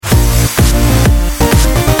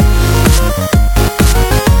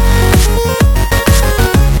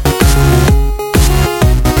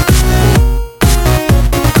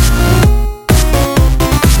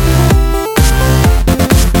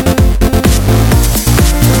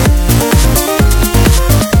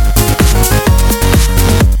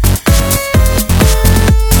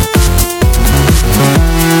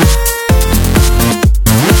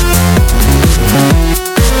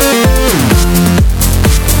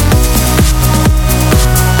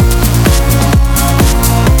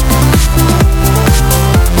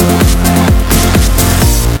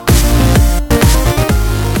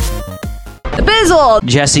Bizzle.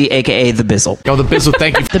 Jesse, a.k.a. The Bizzle. Yo, The Bizzle,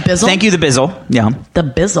 thank you. The Bizzle? Thank you, The Bizzle. Yeah. The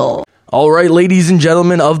Bizzle. All right, ladies and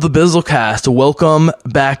gentlemen of the Bizzlecast, welcome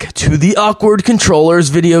back to the Awkward Controllers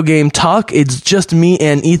video game talk. It's just me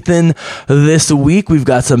and Ethan this week. We've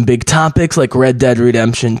got some big topics like Red Dead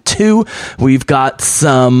Redemption 2. We've got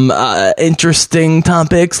some interesting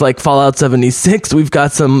topics like Fallout 76. We've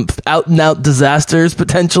got some out-and-out disasters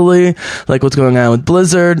potentially, like what's going on with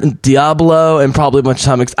Blizzard, and Diablo, and probably a bunch of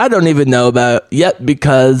topics I don't even know about yet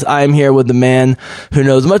because I'm here with the man who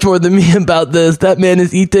knows much more than me about this. That man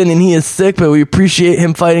is Ethan, and he is sick, but we appreciate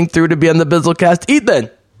him fighting through to be on the Bizzlecast. Ethan!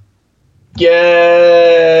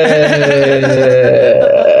 Yeah.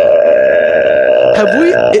 Have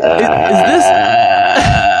we...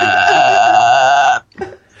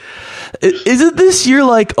 Isn't this year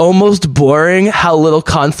like almost boring how little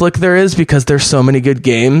conflict there is because there's so many good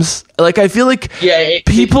games? Like, I feel like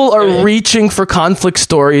people are reaching for conflict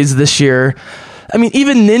stories this year. I mean,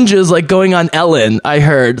 even Ninja's like going on Ellen, I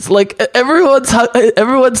heard. It's like everyone's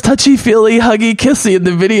touchy-feely, huggy-kissy in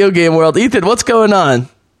the video game world. Ethan, what's going on?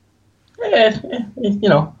 You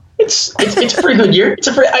know, it's a pretty good year.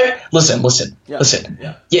 Listen.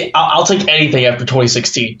 Yeah, I'll take anything after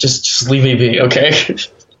 2016. Just leave me be, okay?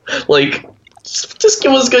 Like, just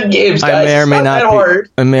give us good games, guys.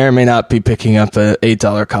 I may or may not be picking up a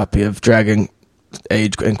 $8 copy of Dragon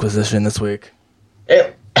Age Inquisition this week.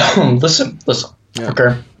 Listen. Yeah,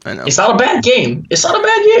 okay. I know. It's not a bad game.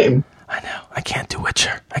 I know. I can't do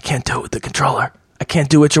Witcher. I can't do it with the controller. I can't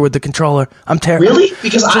do Witcher with the controller. I'm terrible. Really?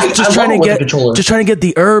 Because I love it with the controller. Just trying to get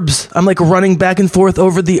the herbs. I'm like running back and forth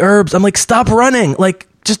over the herbs. I'm like, stop running. Like,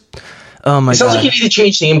 just, oh my God. It sounds like you need to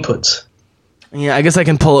change the inputs. Yeah, I guess I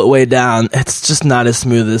can pull it way down. It's just not as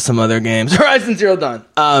smooth as some other games. Horizon Zero Dawn.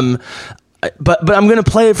 But I'm going to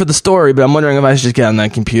play it for the story, but I'm wondering if I should just get on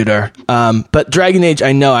that computer. But Dragon Age,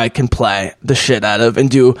 I know I can play the shit out of and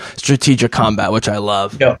do strategic combat, which I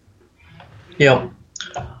love. Yep. No,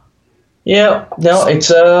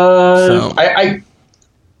 it's I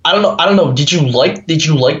don't know. Did you like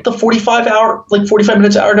the 45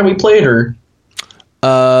 minutes hour that we played, or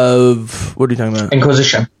what are you talking about?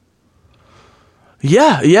 Inquisition.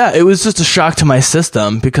 Yeah, it was just a shock to my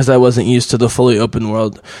system because I wasn't used to the fully open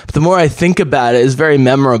world. But the more I think about it, it's very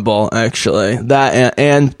memorable, actually. That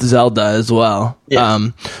and Zelda as well. Yeah.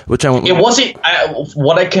 Which I won't. It wasn't.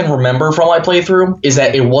 What I can remember from my playthrough is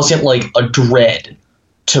that it wasn't like a dread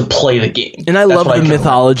to play the game. And I love the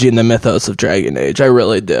mythology and the mythos of Dragon Age. I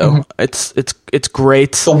really do. Mm-hmm. It's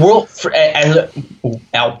great. The world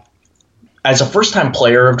as a first-time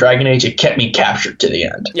player of Dragon Age, it kept me captured to the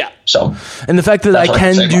end. Yeah. So, and the fact that I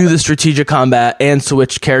can do the strategic combat and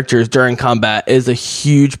switch characters during combat is a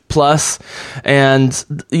huge plus.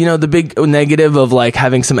 And, you know, the big negative of, like,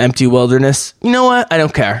 having some empty wilderness, you know what? I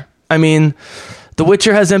don't care. I mean, The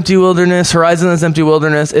Witcher has empty wilderness. Horizon has empty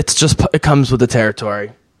wilderness. It comes with the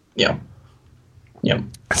territory. Yeah.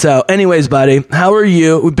 So, anyways, buddy, how are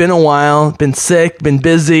you? We've been a while, been sick, been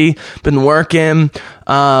busy, been working.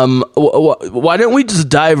 Why don't we just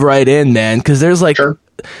dive right in, man? Because there's like,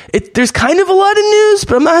 there's kind of a lot of news,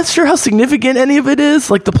 but I'm not sure how significant any of it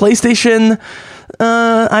is. Like the PlayStation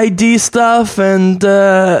ID stuff, and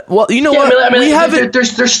well, you know what? I mean,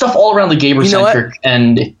 there's stuff all around the gamer centric,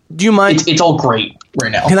 and do you mind? It's all great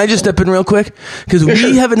right now. Can I just step in real quick? Because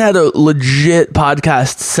we haven't had a legit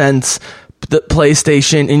podcast since the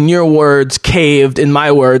PlayStation, in your words, caved, in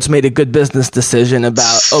my words, made a good business decision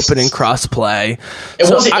about opening crossplay.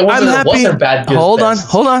 I'm happy. Wasn't a bad business.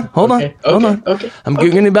 Hold on. Okay.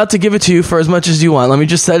 I'm about to give it to you for as much as you want. Let me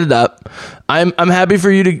just set it up. I'm happy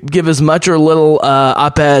for you to give as much or little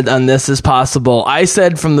op-ed on this as possible. I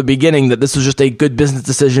said from the beginning that this was just a good business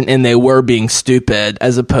decision and they were being stupid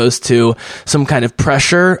as opposed to some kind of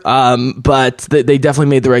pressure. But they definitely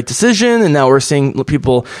made the right decision, and now we're seeing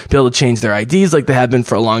people be able to change their IDs like they have been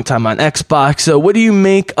for a long time on Xbox. So what do you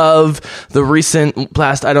make of the recent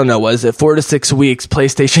last, I don't know, was it 4 to 6 weeks,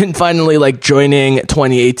 PlayStation finally like joining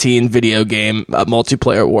 2018 video game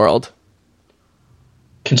multiplayer world?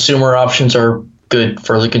 Consumer options are good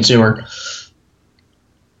for the consumer.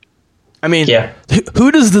 I mean,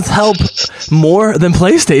 who does this help more than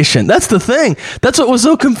PlayStation? That's the thing. That's what was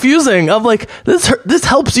so confusing. I'm like, this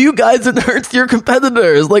helps you guys and hurts your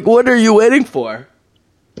competitors. Like, what are you waiting for?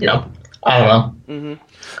 Yeah, I don't know. Mm-hmm.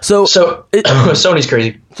 So Sony's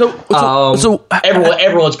crazy. So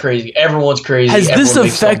everyone's crazy. Everyone's crazy. Has this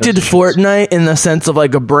affected Fortnite in the sense of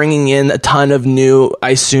like bringing in a ton of new,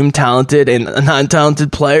 I assume, talented and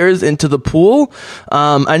non-talented players into the pool?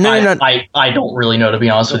 I know you're not. I don't really know, to be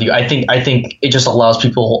honest with you. I think it just allows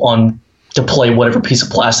people to play whatever piece of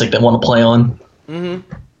plastic they want to play on. Mm-hmm.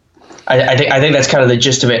 I think that's kind of the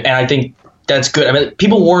gist of it, and I think that's good. I mean,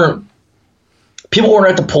 people weren't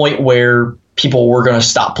at the point where people were going to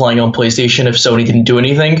stop playing on PlayStation if Sony didn't do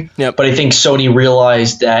anything. Yep. But I think Sony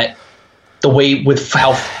realized that the way with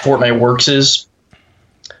how Fortnite works is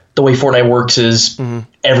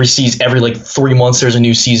every season, every like 3 months there's a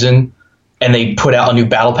new season, and they put out a new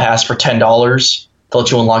battle pass for $10 to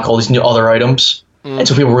let you unlock all these new other items. And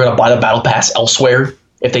so people were going to buy the battle pass elsewhere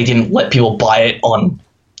if they didn't let people buy it on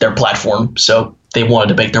their platform. So they wanted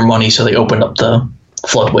to make their money, so they opened up the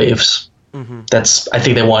flood waves. I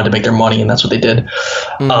think they wanted to make their money, and that's what they did.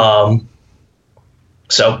 That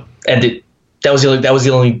was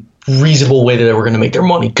the only reasonable way that they were going to make their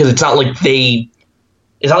money, because it's not like they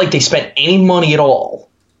spent any money at all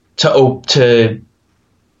to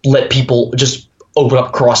let people just open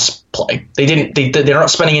up cross play. They're not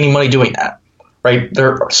spending any money doing that, right?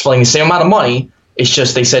 They're spending the same amount of money. It's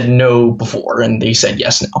just they said no before and they said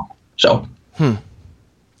yes now. So,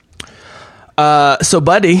 So,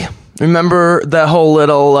 buddy, remember that whole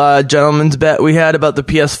little gentleman's bet we had about the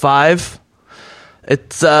PS5?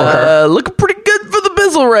 It's looking pretty good for the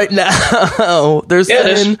Bizzle right now. They're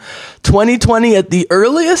saying 2020 at the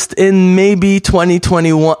earliest, in maybe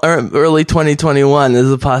 2021 or early 2021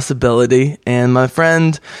 is a possibility. And my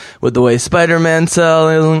friend, with the way Spider-Man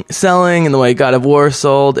selling and the way God of War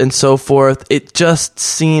sold and so forth, it just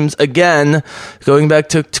seems, again, going back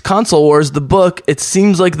to Console Wars, the book, it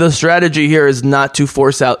seems like the strategy here is not to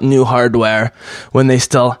force out new hardware when they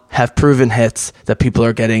still have proven hits that people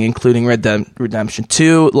are getting, including Red Dead Redemption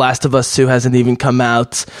 2, Last of Us 2 hasn't even come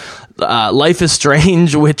out, Life is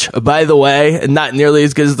Strange, which, by the way, not nearly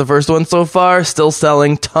as good as the first one so far, still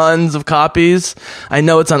selling tons of copies. I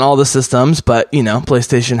know it's on all the systems, but,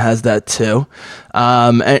 PlayStation has that too.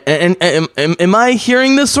 And am I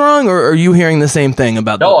hearing this wrong, or are you hearing the same thing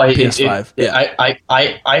about the PS5?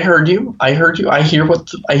 I heard you. I hear what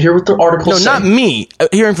the article says. No, not me.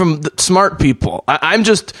 Hearing from the smart people. I'm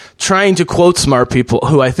just trying to quote smart people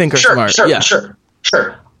who I think are smart.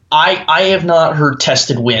 Sure. I have not heard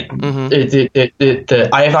tested win.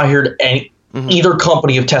 I have not heard either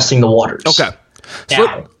company of testing the waters. Okay.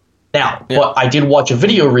 But I did watch a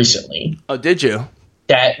video recently. Oh, did you?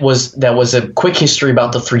 That was a quick history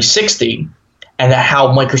about the 360 and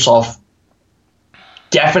how Microsoft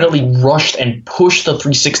definitely rushed and pushed the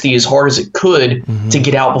 360 as hard as it could to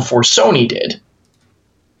get out before Sony did,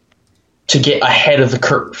 to get ahead of the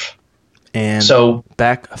curve. And so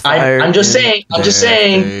backfired. I'm just saying.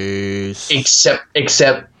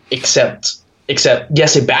 Except,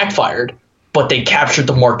 yes, it backfired, but they captured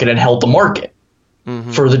the market and held the market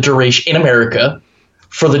for the duration in America,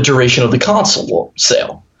 for the duration of the console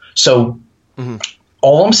sale. So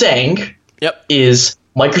all I'm saying is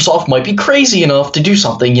Microsoft might be crazy enough to do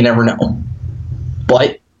something. You never know,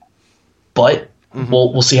 but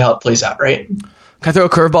we'll see how it plays out, right? Can I throw a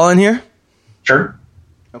curveball in here? Sure.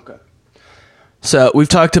 Okay. So we've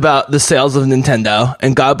talked about the sales of Nintendo,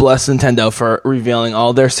 and God bless Nintendo for revealing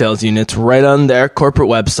all their sales units right on their corporate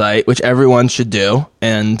website, which everyone should do,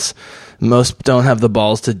 and most don't have the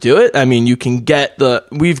balls to do it. I mean, you can get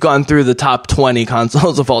we've gone through the top 20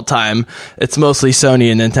 consoles of all time. It's mostly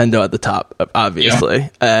Sony and Nintendo at the top,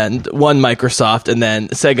 obviously, and one Microsoft, and then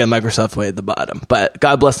Sega and Microsoft way at the bottom. But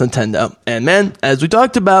God bless Nintendo. And man, as we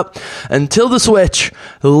talked about, until the Switch,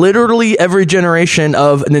 literally every generation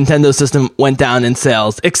of Nintendo system went down in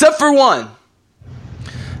sales, except for one.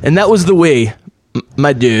 And that was the Wii,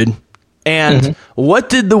 my dude. And what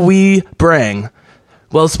did the Wii bring?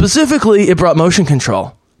 Well, specifically, it brought motion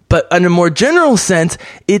control. But in a more general sense,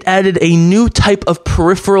 it added a new type of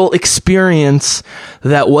peripheral experience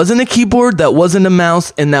that wasn't a keyboard, that wasn't a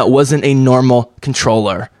mouse, and that wasn't a normal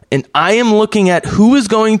controller. And I am looking at who is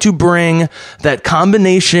going to bring that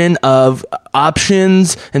combination of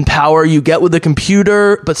options and power you get with a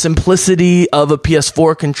computer, but simplicity of a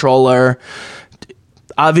PS4 controller.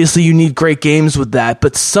 Obviously, you need great games with that,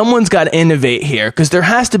 but someone's got to innovate here, because there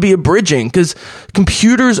has to be a bridging, because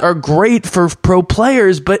computers are great for pro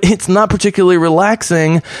players, but it's not particularly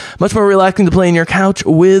relaxing. Much more relaxing to play on your couch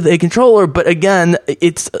with a controller, but again,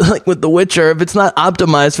 it's like with The Witcher, if it's not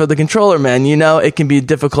optimized for the controller, man, it can be a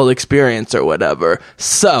difficult experience or whatever.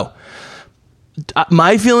 So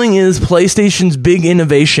my feeling is PlayStation's big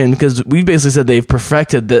innovation, because we basically said they've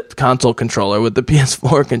perfected the console controller with the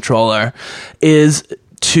PS4 controller, is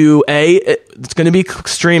to it's going to be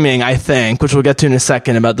streaming, I think, which we'll get to in a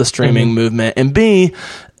second about the streaming movement, and B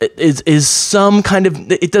is some kind of,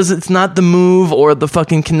 it's not the Move or the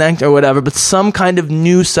fucking Kinect or whatever, but some kind of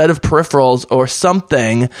new set of peripherals or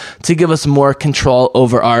something to give us more control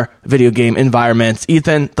over our video game environments.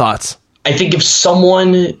 Ethan, thoughts? I think if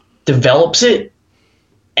someone develops it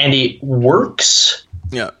and it works,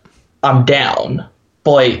 Yeah. I'm down.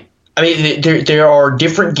 But I mean, there are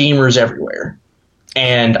different gamers everywhere,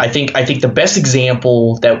 and I think the best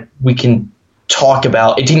example that we can talk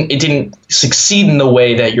about, it didn't succeed in the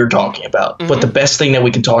way that you're talking about, but the best thing that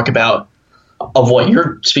we can talk about of what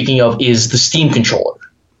you're speaking of is the Steam controller.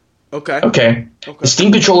 Okay. The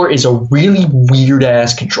Steam controller is a really weird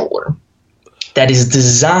ass controller that is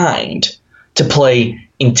designed to play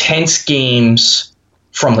intense games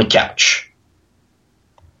from the couch.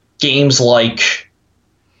 Games like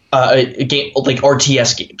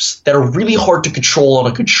RTS games that are really hard to control on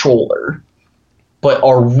a controller, but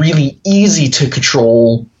are really easy to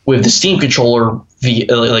control with the Steam controller via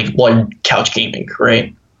while couch gaming,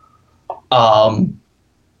 right?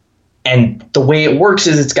 And the way it works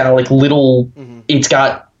is it's got little. It's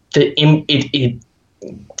got the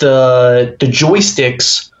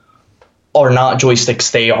joysticks are not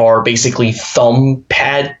joysticks. They are basically thumb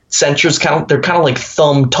pad sensors. They're kind of like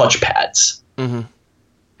thumb touchpads,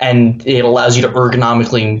 and it allows you to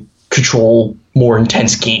ergonomically control more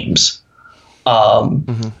intense games.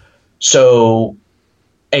 So,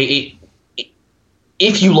 if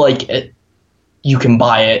you like it, you can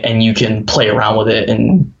buy it and you can play around with it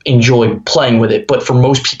and enjoy playing with it. But for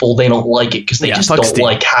most people, they don't like it because they just don't Steam.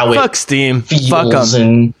 like how Fuck it Steam. feels.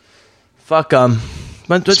 Fuck them.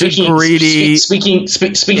 Bunch of greedy, speaking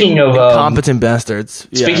of incompetent bastards.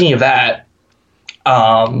 Yeah. Speaking of that,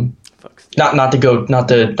 not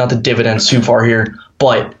to dividend too far here,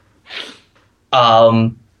 but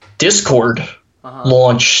Discord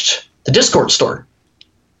launched the Discord store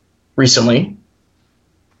recently,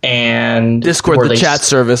 and Discord, the chat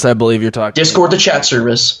service, I believe you're talking. Discord, the chat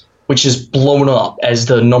service, which is blown up as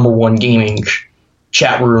the #1 gaming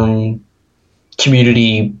chat room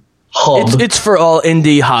community hub. It's for all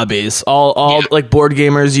indie hobbies. All like board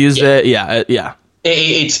gamers use it. Yeah.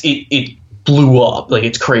 It blew up.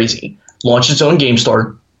 It's crazy. Launched its own game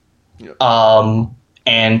store. And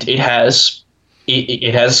it has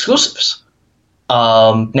exclusives.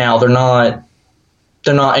 Now they're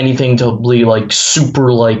not anything to be super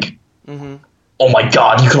oh my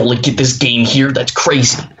god, you can only get this game here. That's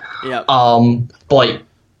crazy. Yeah. But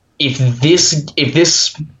if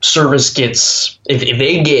this service if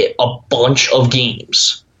they get a bunch of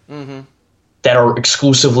games that are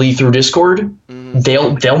exclusively through Discord,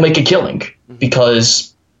 they'll make a killing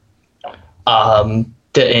because and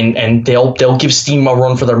they'll give Steam a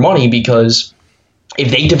run for their money, because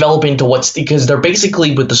if they develop into because they're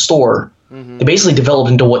basically with the store, they basically develop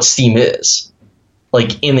into what Steam is,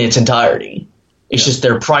 in its entirety. It's just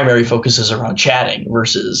their primary focus is around chatting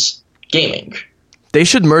versus gaming. They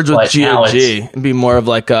should merge with GOG and be more of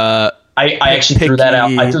I actually threw that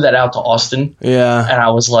out. I threw that out to Austin. Yeah, and I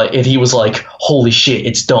was and he was like, "Holy shit,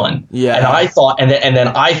 it's done." Yeah, and I thought, and then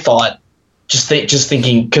I thought, just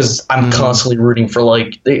thinking, because I'm constantly rooting for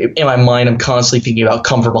in my mind, I'm constantly thinking about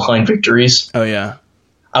come from behind victories. Oh yeah.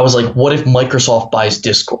 I was like, what if Microsoft buys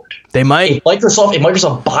Discord? They might. If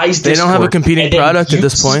Microsoft buys Discord, they don't have a competing product at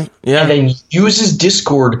this point. Yeah, and then uses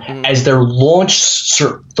Discord as their launch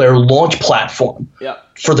platform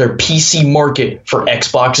for their PC market for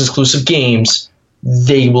Xbox exclusive games,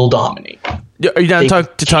 they will dominate. Are you down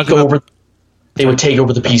to talk about? They would take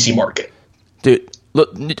over the PC market, dude.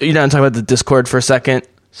 Look, you down to talk about the Discord for a second?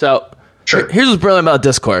 So. Sure. Here's what's brilliant about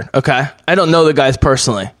Discord, okay? I don't know the guys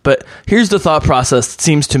personally, but here's the thought process, it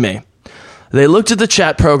seems to me. They looked at the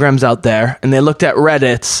chat programs out there, and they looked at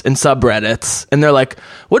Reddits and subreddits, and they're like,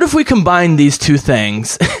 what if we combine these two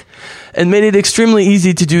things and made it extremely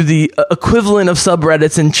easy to do the equivalent of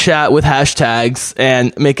subreddits and chat with hashtags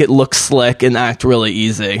and make it look slick and act really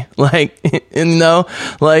easy?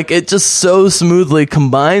 It just so smoothly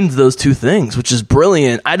combines those two things, which is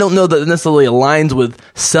brilliant. I don't know that it necessarily aligns with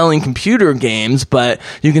selling computer games, but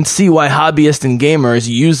you can see why hobbyists and gamers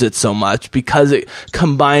use it so much, because it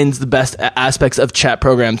combines the best aspects of chat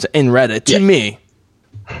programs in Reddit, to me.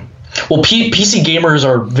 Well, PC gamers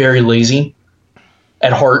are very lazy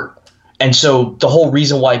at heart. And so the whole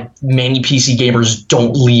reason why many PC gamers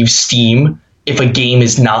don't leave Steam, if a game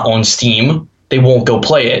is not on Steam, they won't go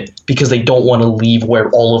play it because they don't want to leave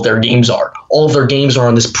where all of their games are. All of their games are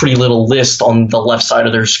on this pretty little list on the left side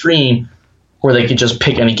of their screen where they could just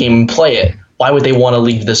pick any game and play it. Why would they want to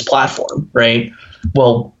leave this platform, right?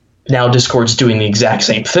 Well, now Discord's doing the exact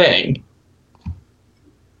same thing.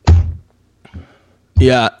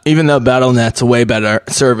 Yeah, even though Battle.net's a way better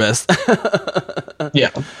service.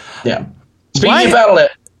 Yeah. Speaking of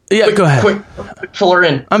Battle.net, go ahead. Quick filler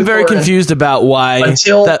in. I'm very confused about why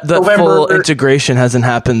that full integration hasn't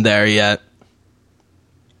happened there yet.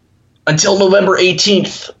 Until November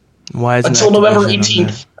 18th, Why is until November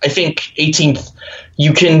 18th? I think 18th,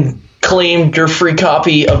 you can claim your free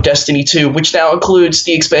copy of Destiny 2, which now includes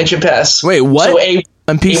the expansion pass. Wait, what? So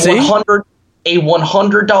on PC? A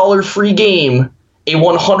 $100 free game, a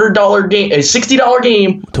 $100 game, a $60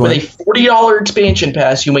 game with a $40 expansion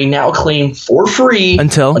pass. You may now claim for free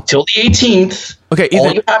until the 18th. Okay, Ethan,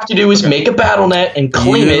 all you have to do is make a BattleNet and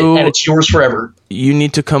claim it, and it's yours forever. You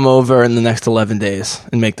need to come over in the next 11 days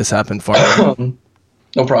and make this happen for me.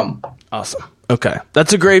 No problem. Awesome. Okay,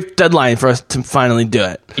 that's a great deadline for us to finally do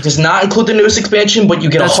it. It does not include the newest expansion, but you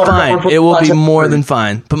get that's fine. It will be more than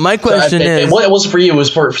fine. But my question is, what it wasn't for you, it was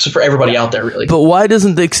for everybody out there, really. But why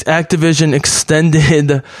doesn't the Activision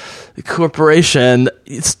Extended Corporation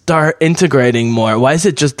start integrating more? Why is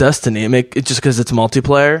it just Destiny? It just because it's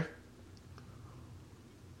multiplayer?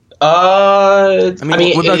 I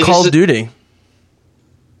mean, what about Call of Duty?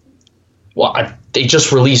 Well, they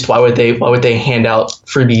just released. Why would they hand out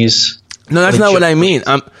freebies? No, that's not what I mean.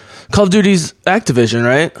 Call of Duty's Activision,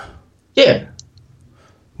 right? Yeah.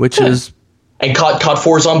 Which is... And COD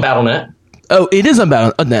 4 is on BattleNet. Oh, it is on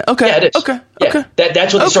BattleNet. Okay. Yeah, it is. Okay. Yeah. Okay.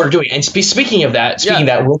 That's what they started doing. And speaking of that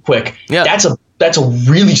real quick, that's a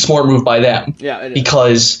really smart move by them. Yeah, it is.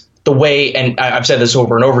 Because the way, and I've said this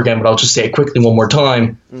over and over again, but I'll just say it quickly one more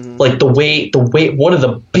time. Mm-hmm. Like the way, one of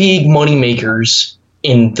the big money makers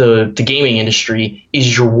in the gaming industry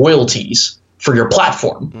is your royalties for your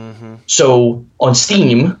platform. Mm-hmm. So on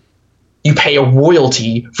Steam, you pay a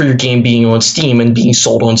royalty for your game being on Steam and being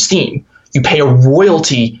sold on Steam. You pay a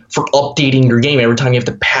royalty for updating your game every time you have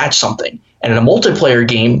to patch something. And in a multiplayer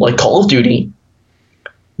game like Call of Duty,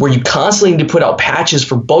 where you constantly need to put out patches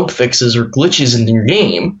for bug fixes or glitches in your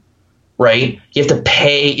game, right? You have to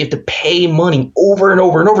pay money over and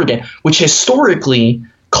over and over again, which historically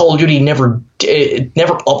Call of Duty never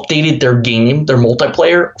updated their game, their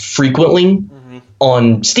multiplayer frequently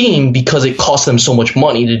on Steam because it cost them so much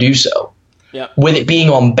money to do so. Yep. With it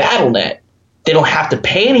being on BattleNet, they don't have to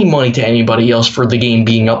pay any money to anybody else for the game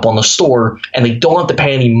being up on the store, and they don't have to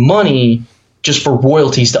pay any money just for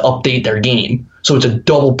royalties to update their game. So it's a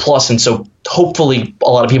double plus, and so hopefully a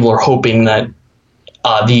lot of people are hoping that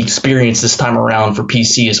the experience this time around for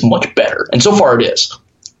PC is much better, and so far it is.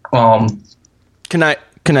 Can I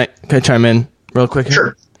chime in real quick here?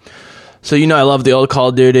 Sure. So I love the old Call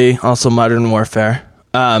of Duty, also Modern Warfare.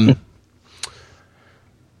 How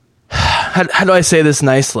do I say this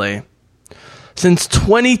nicely? Since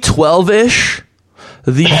 2012-ish,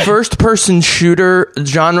 the first-person shooter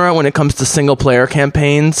genre when it comes to single-player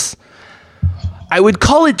campaigns, I would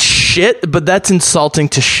call it shit, but that's insulting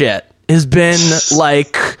to shit. Has been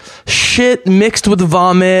like shit mixed with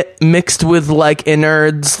vomit, mixed with like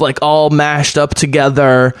innards, like all mashed up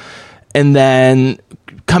together, and then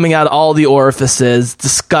coming out all the orifices.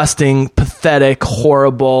 Disgusting, pathetic,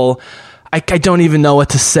 horrible. I don't even know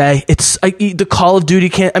what to say. The Call of Duty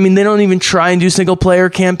they don't even try and do single player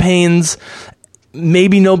campaigns.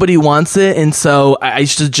 Maybe nobody wants it, and so I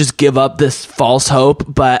should just give up this false hope.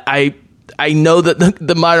 But I know that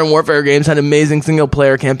the Modern Warfare games had amazing single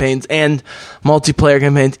player campaigns and multiplayer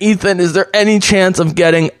campaigns. Ethan, is there any chance of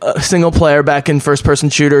getting a single player back in first person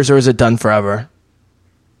shooters, or is it done forever?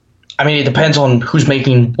 I mean, it depends on who's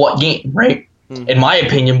making what game, right? In my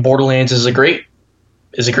opinion, Borderlands is a great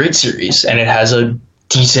series, and it has a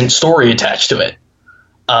decent story attached to it.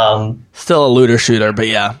 Still a looter shooter, but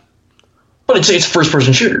yeah. But it's a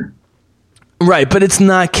first-person shooter. Right, but it's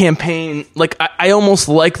not campaign. Like, I almost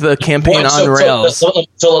like the campaign on rails. So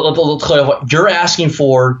let's clarify. You're asking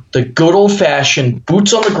for the good old-fashioned,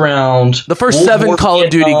 boots on the ground. The first 7 Call of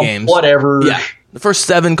Duty games. Whatever. Yeah, the first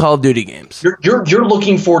 7 Call of Duty games. You're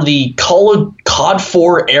looking for the COD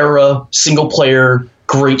 4 era single-player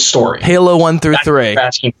great story. Halo 1 through 3.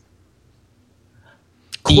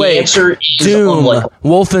 Quake, answer is Doom,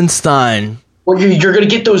 Wolfenstein. Well, you're going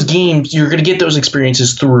to get those games. You're going to get those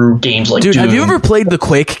experiences through games like Doom. Have you ever played the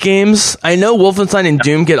Quake games? I know Wolfenstein and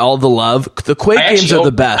Doom get all the love. The Quake games are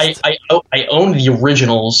the best. I own the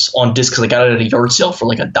originals on disc because I got it at a yard sale for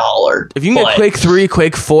like $1. If you can get Quake 3,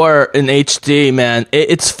 Quake 4 in HD, man,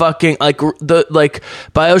 it's fucking like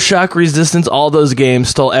BioShock Resistance. All those games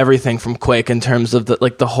stole everything from Quake in terms of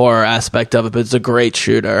the horror aspect of it. But it's a great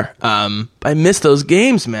shooter. I miss those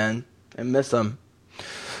games, man. I miss them.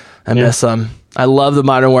 I miss them. I love the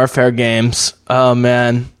Modern Warfare games. Oh,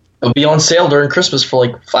 man. They'll be on sale during Christmas for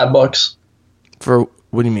like $5. For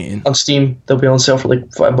what do you mean? On Steam. They'll be on sale for like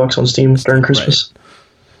 $5 on Steam during Christmas.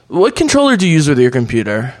 Right. What controller do you use with your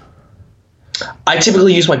computer? I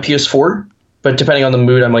typically use my PS4, but depending on the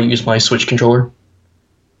mood, I might use my Switch controller.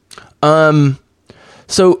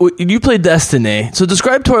 So you play Destiny. So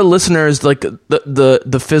describe to our listeners like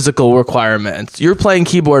the physical requirements. You're playing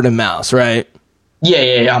keyboard and mouse, right?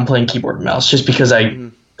 Yeah. I'm playing keyboard and mouse just because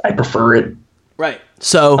I prefer it. Right.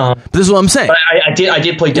 So this is what I'm saying. But I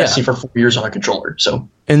did play Destiny for 4 years on a controller. So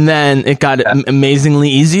and then it got amazingly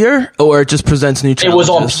easier, or it just presents new challenges. It was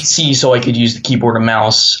on PC, so I could use the keyboard and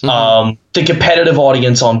mouse. The competitive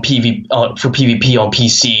audience on for PvP on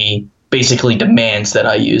PC basically demands that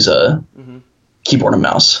I use a keyboard and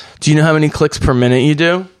mouse. Do you know how many clicks per minute you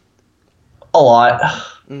do? A lot.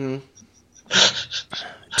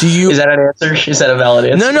 Do you? Is that an answer? Is that a valid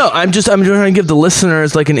answer? No. I'm trying to give the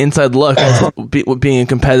listeners like an inside look at being a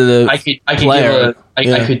competitive player. I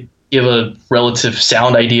could give a relative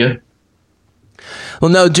sound idea. Well,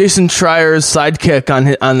 no, Jason Schreier's sidekick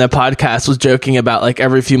on the podcast was joking about like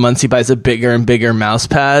every few months he buys a bigger and bigger mouse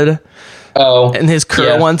pad. Oh, and his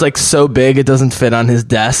current one's like so big it doesn't fit on his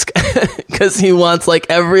desk because he wants like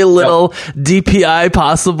every little DPI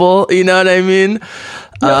possible. You know what I mean?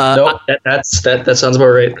 That sounds about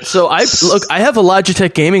right. So I have a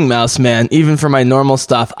Logitech gaming mouse, man. Even for my normal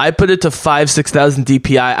stuff, I put it to 6,000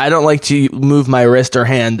 DPI. I don't like to move my wrist or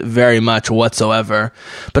hand very much whatsoever.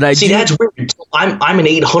 But I that's weird. I'm an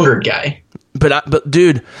 800 guy. But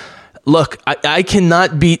dude, look, I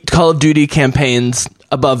cannot beat Call of Duty campaigns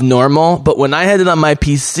above normal, but when I had it on my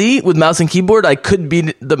PC with mouse and keyboard, I could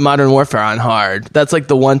beat the Modern Warfare on hard. That's like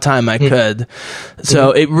the one time I could.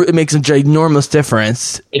 So it makes a ginormous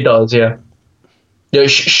difference. It does, yeah.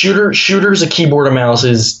 Shooters, a keyboard and mouse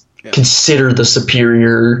is considered the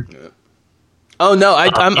superior. Oh no,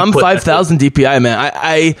 I'm 5,000 DPI,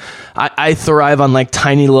 man. I thrive on like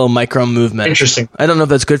tiny little micro movements. Interesting. I don't know if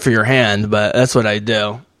that's good for your hand, but that's what I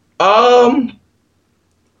do.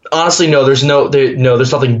 Honestly, no. There's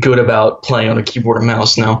nothing good about playing on a keyboard and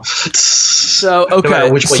mouse now. So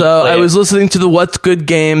okay, so I was listening to the What's Good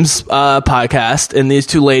Games podcast, and these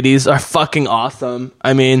two ladies are fucking awesome.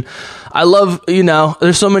 I mean, I love,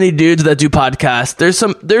 there's so many dudes that do podcasts. There's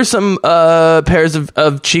some pairs of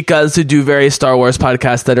chicas who do various Star Wars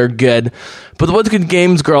podcasts that are good, but the What's Good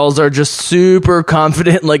Games girls are just super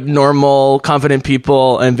confident, like normal, confident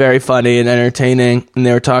people, and very funny and entertaining. And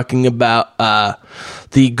they were talking about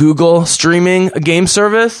the Google streaming game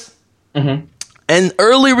service. Mm-hmm. And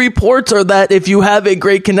early reports are that if you have a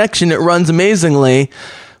great connection, it runs amazingly,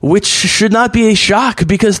 which should not be a shock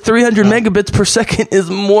because 300 megabits per second is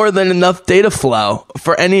more than enough data flow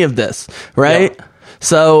for any of this, right? Yeah.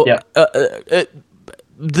 So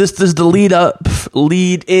this is the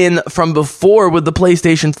lead in from before with the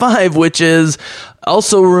PlayStation 5, which is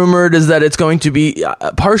also rumored is that it's going to be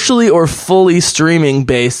partially or fully streaming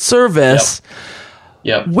based service.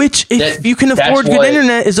 Yep. Which, if you can afford good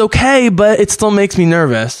internet, is okay, but it still makes me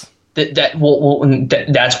nervous. That's one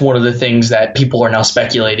of the things that people are now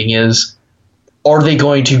speculating is, are they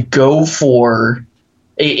going to go for,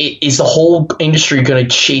 is the whole industry going to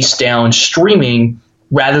chase down streaming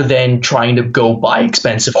rather than trying to go buy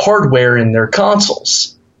expensive hardware in their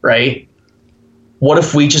consoles, right? What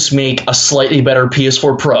if we just make a slightly better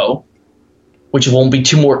PS4 Pro, which won't be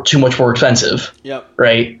too much more expensive,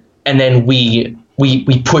 right? And then we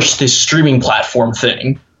push this streaming platform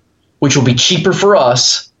thing, which will be cheaper for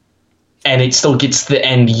us, and it still gets the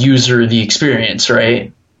end user the experience,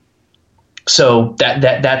 right? So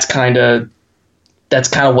that's kind of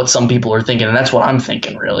what some people are thinking, and that's what I'm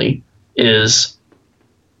thinking. Really, is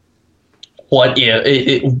what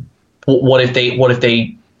if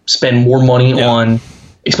they spend more money on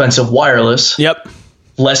expensive wireless,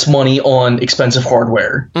 less money on expensive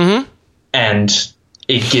hardware, and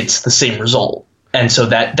it gets the same result. And so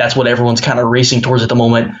that's what everyone's kind of racing towards at the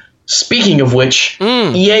moment. Speaking of which,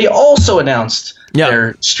 EA also announced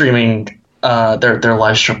their streaming, their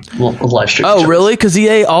live stream. Oh, really? Because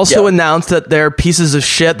EA also announced that they're pieces of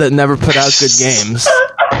shit that never put out good games.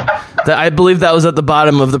 I believe that was at the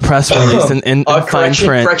bottom of the press release in fine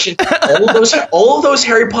print. Correction. All of those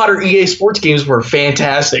Harry Potter EA Sports games were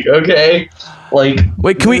fantastic. Okay, wait,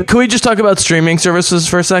 can we just talk about streaming services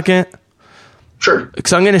for a second? Sure.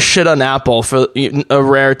 Because I'm going to shit on Apple for a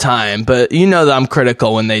rare time, but you know that I'm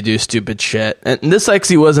critical when they do stupid shit. And this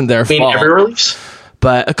actually wasn't their fault. Every release?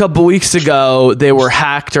 But a couple weeks ago, they were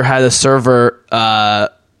hacked or had a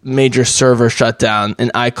major server shutdown in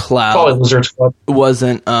iCloud. Probably Lizard Squad. It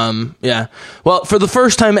wasn't, Well, for the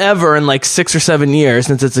first time ever in like 6 or 7 years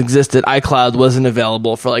since it's existed, iCloud wasn't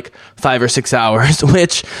available for like 5 or 6 hours,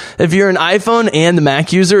 which if you're an iPhone and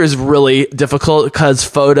Mac user is really difficult because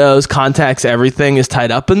photos, contacts, everything is tied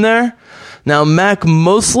up in there. Now, Mac,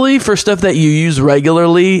 mostly for stuff that you use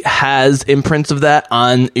regularly, has imprints of that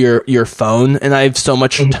on your phone, and I have so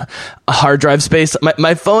much hard drive space.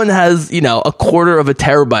 My phone has, a quarter of a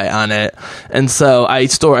terabyte on it, and so I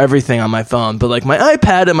store everything on my phone. But like my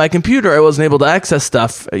iPad and my computer, I wasn't able to access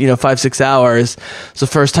stuff, 5-6 hours. It's the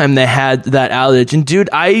first time they had that outage. And dude,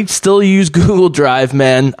 I still use Google Drive,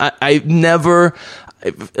 man. I never...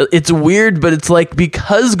 It's weird, but it's like,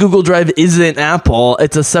 because Google Drive isn't Apple,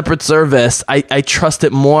 it's a separate service. I trust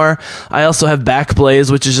it more. I also have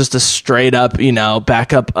Backblaze, which is just a straight up,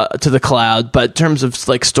 backup to the cloud. But in terms of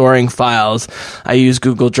like storing files, I use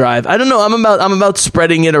Google Drive. I don't know. I'm about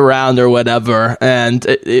spreading it around or whatever. And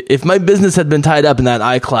if my business had been tied up in that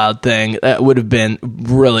iCloud thing, that would have been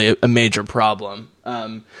really a major problem.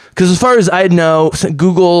 Because as far as I know,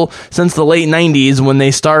 Google, since the late 90s when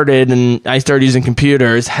they started and I started using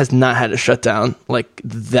computers, has not had a shutdown like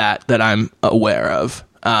that I'm aware of.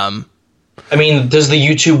 I mean, does the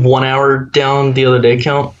YouTube 1 hour down the other day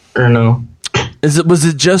count or no? Was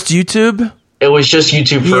it just YouTube? It was just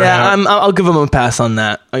YouTube for an hour. I'll give him a pass on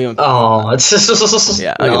that. It's just...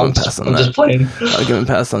 Yeah, I'll give him a pass on that. I'm just playing. I'll give him a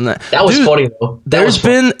pass on that. That was funny, though. There's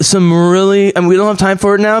been some really... And we don't have time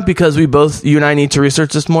for it now because you and I need to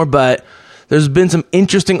research this more, but there's been some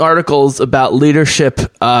interesting articles about leadership,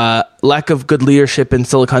 lack of good leadership in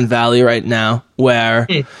Silicon Valley right now, where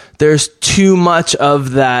there's too much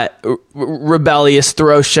of that rebellious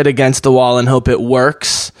throw shit against the wall and hope it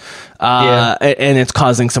works. And it's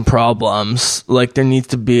causing some problems. Like, there needs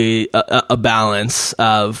to be a balance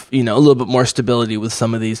of, a little bit more stability with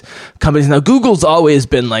some of these companies. Now, Google's always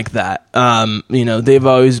been like that. They've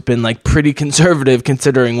always been like pretty conservative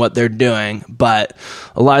considering what they're doing, but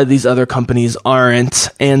a lot of these other companies aren't.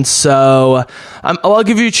 And so I'll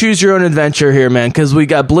give you choose your own adventure here, man, because we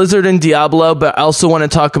got Blizzard and Diablo, but I also want to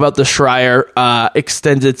talk about the Schreier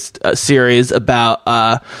extended series about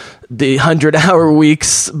the 100-hour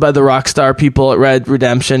weeks by the Rockstar people at Red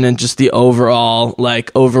Redemption, and just the overall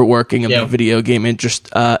like overworking of the video game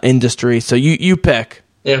industry. So you pick.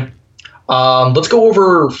 Yeah. Let's go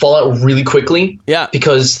over Fallout really quickly. Yeah.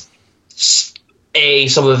 Because A,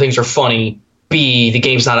 some of the things are funny. B, the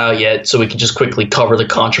game's not out yet, so we can just quickly cover the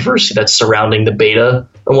controversy that's surrounding the beta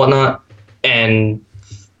and whatnot. And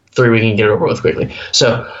 3, we can get it over with quickly.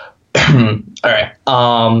 So, all right.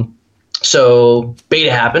 So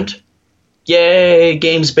beta happened. Yay,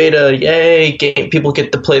 game's beta. Yay, people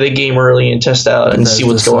get to play the game early and test out and see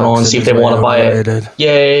what's going on, see if they want to buy it.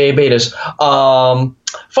 Yay, betas.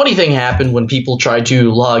 Funny thing happened when people tried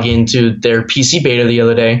to log into their PC beta the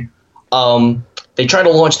other day. They tried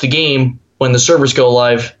to launch the game when the servers go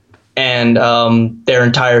live, and their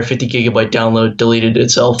entire 50 gigabyte download deleted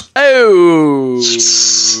itself. Oh!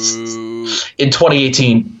 In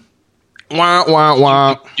 2018. Wah, wah,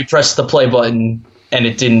 wah. You pressed the play button and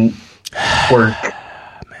it didn't work.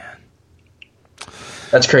 Man,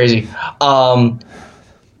 that's crazy.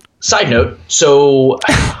 Side note. So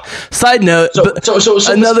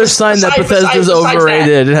another sign that Bethesda's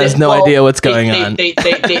overrated and has no idea what's going on.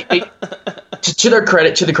 To their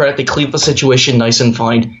credit, they cleaned the situation nice and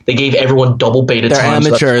fine. They gave everyone double beta time.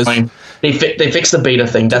 Amateurs. So they fixed the beta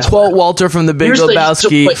thing. That's quote Walter from The Big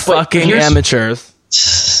Lebowski. Fucking amateurs.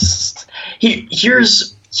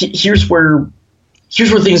 Here's where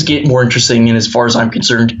things get more interesting, and as far as I'm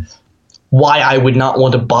concerned, why I would not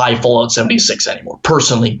want to buy Fallout 76 anymore.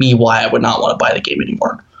 Personally, why I would not want to buy the game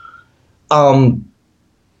anymore. To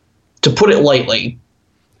put it lightly,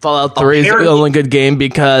 Fallout 3 is the only good game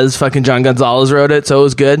because fucking John Gonzalez wrote it, so it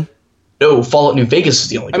was good. No, Fallout New Vegas is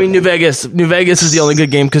the only good New Vegas is the only good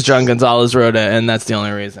game because John Gonzalez wrote it, and that's the only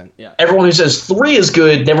reason. Yeah. Everyone who says 3 is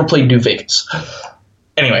good never played New Vegas.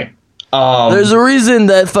 Anyway. There's a reason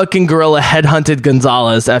that fucking Guerrilla headhunted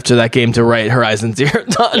Gonzalez after that game to write Horizon Zero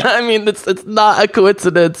Dawn. Yeah. I mean, it's not a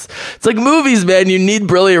coincidence. It's like movies, man. You need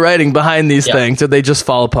brilliant writing behind these things, or they just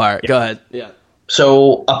fall apart. Yeah. Go ahead. Yeah.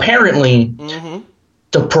 So apparently,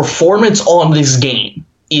 the performance on this game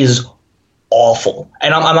is awful,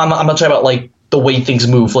 and I'm not talking about like the way things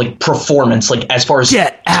move, like performance, like as far as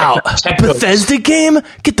get out. Bethesda game,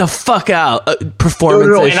 get the fuck out.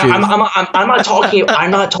 Performance issues. And I'm not talking.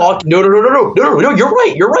 I'm not talking. No. You're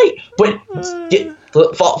right. But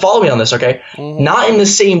follow me on this, okay? Not in the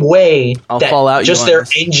same way that just their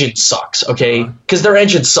engine sucks, okay? Because their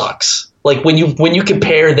engine sucks. Like when you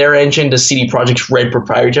compare their engine to CD Projekt's Red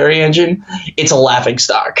proprietary engine, it's a laughing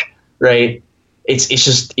stock, right? It's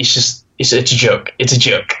a joke. It's a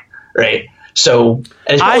joke, right? So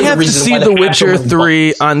I have to see The Witcher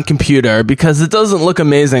 3 on computer because it doesn't look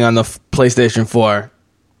amazing on the PlayStation 4.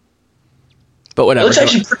 But It whatever. looks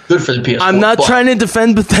actually pretty good for the PS4. I'm not trying to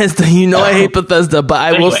defend Bethesda. You know I hate Bethesda, but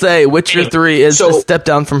I will say Witcher 3 is a step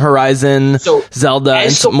down from Horizon, Zelda,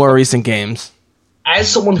 and some more recent games. As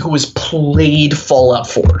someone who has played Fallout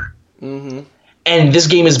 4, and this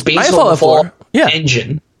game is based on the Fallout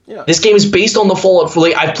engine. Yeah. This game is based on the Fallout 4.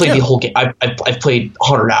 Like, I've played the whole game. I've played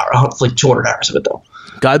 100 hours, like 200 hours of it, though.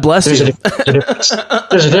 God bless you. There's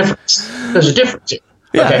a difference. There's a difference here.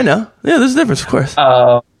 Yeah, okay? I know. Yeah, there's a difference, of course.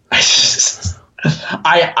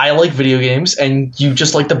 I like video games, and you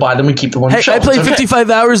just like to buy them and keep them on your shelf. I played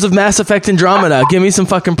 55 hours of Mass Effect Andromeda. Give me some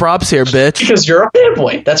fucking props here, bitch. Because you're a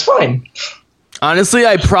fanboy. That's fine. Honestly,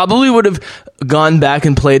 I probably would have gone back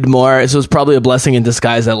and played more. So it was probably a blessing in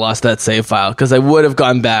disguise I lost that save file, because I would have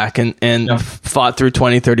gone back and fought through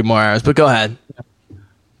 20, 30 more hours. But go ahead.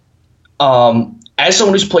 As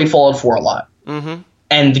someone who's played Fallout 4 a lot,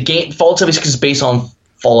 and the game Fallout 76 is based on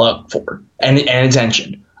Fallout 4 and its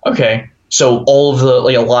engine. Okay. So all of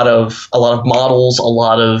the a lot of models, a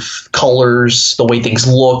lot of colors, the way things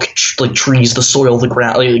look, like trees, the soil, the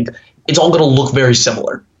ground, it's all going to look very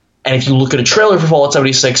similar. And if you look at a trailer for Fallout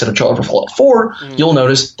 76 and a trailer for Fallout 4, you'll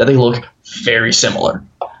notice that they look very similar.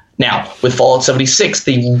 Now, with Fallout 76,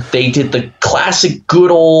 they did the classic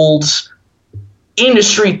good old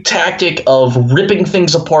industry tactic of ripping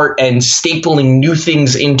things apart and stapling new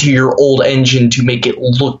things into your old engine to make it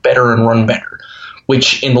look better and run better,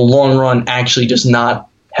 which in the long run actually does not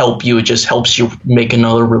help you. It just helps you make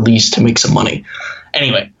another release to make some money.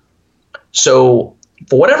 Anyway, so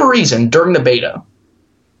for whatever reason, during the beta,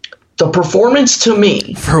 the performance to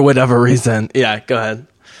me... For whatever reason. Yeah, go ahead.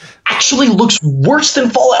 ...actually looks worse than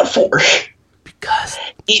Fallout 4. Because...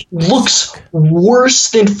 It looks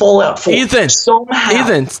worse than Fallout 4. Ethan, stop.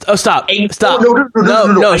 Stop.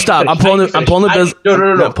 No, stop. I'm pulling the business.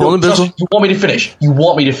 No. Pulling the business. You want me to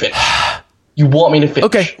finish.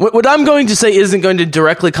 Okay. What I'm going to say isn't going to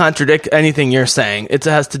directly contradict anything you're saying. It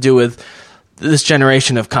has to do with this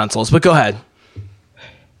generation of consoles. But go ahead.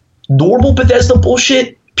 Normal Bethesda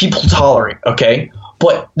bullshit, people tolerate, okay?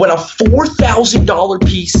 But when a $4,000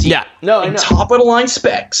 PC and top of the line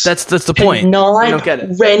specs, that's the point. Not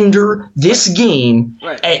render this game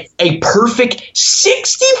at a perfect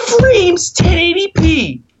 60 frames,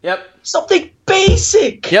 1080p. Yep. Something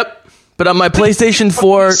basic. Yep. But on my PlayStation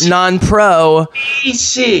 4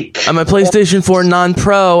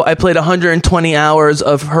 non-pro, I played 120 hours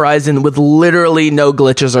of Horizon with literally no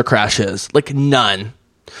glitches or crashes, like none.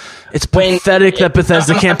 It's pathetic that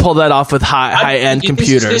Bethesda can't pull that off with high-end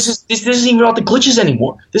computers. This isn't even about the glitches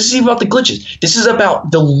anymore. This isn't even about the glitches. This is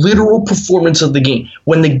about the literal performance of the game.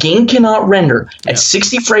 When the game cannot render at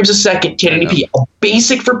 60 frames a second, 1080p, a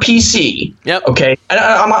basic for PC. Yep. Okay. And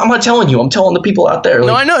I'm not telling you. I'm telling the people out there.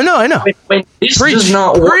 Like, I know. When this does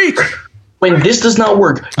not work. When this does not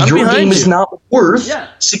work, your game is not worth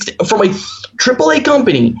 60 from a AAA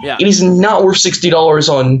company. Yeah. It is not worth $60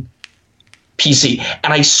 on PC.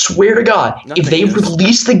 And I swear to God, if they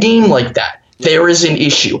release the game like that, there is an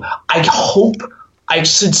issue. I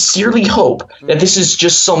sincerely hope that this is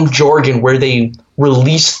just some jargon where they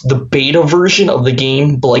release the beta version of the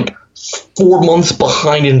game like 4 months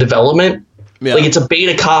behind in development. Yeah. Like it's a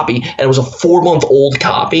beta copy and it was a 4-month-old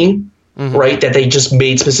copy, right, that they just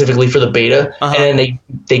made specifically for the beta. And then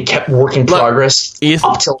they kept work in progress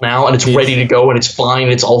up till now, and it's ready to go, and it's fine,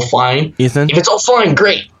 it's all fine. Ethan? If it's all fine,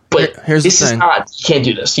 great. But here's this the thing. Is not. You can't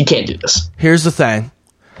do this. You can't do this. Here's the thing.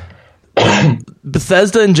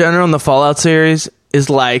 Bethesda in general in the Fallout series is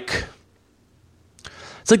like...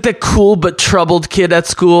 It's like that cool but troubled kid at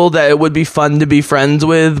school that it would be fun to be friends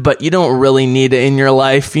with, but you don't really need it in your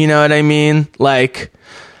life. You know what I mean? Like...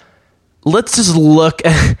 Let's just look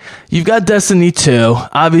at... You've got Destiny 2.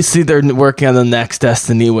 Obviously, they're working on the next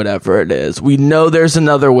Destiny, whatever it is. We know there's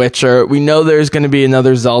another Witcher. We know there's going to be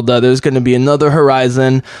another Zelda. There's going to be another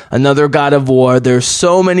Horizon, another God of War. There's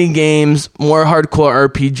so many games, more hardcore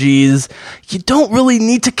RPGs. You don't really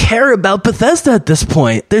need to care about Bethesda at this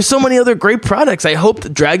point. There's so many other great products. I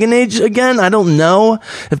hope Dragon Age again. I don't know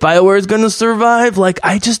if BioWare is going to survive. Like,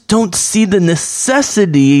 I just don't see the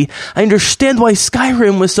necessity. I understand why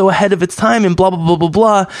Skyrim was so ahead of its time and blah, blah, blah, blah,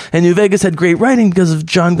 blah. And New Vegas had great writing because of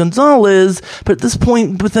John Gonzalez. But at this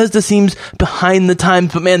point, Bethesda seems behind the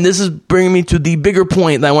times. But man, this is bringing me to the bigger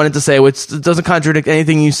point that I wanted to say, which doesn't contradict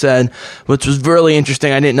anything you said, which was really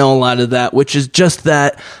interesting. I didn't know a lot of that, which is just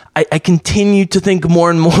that I continue to think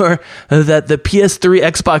more and more that the PS3,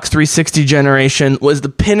 Xbox 360 generation was the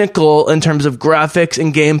pinnacle in terms of graphics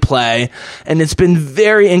and gameplay, and it's been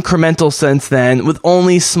very incremental since then, with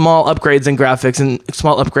only small upgrades in graphics and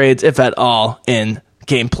small upgrades, if at all, in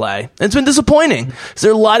gameplay. It's been disappointing.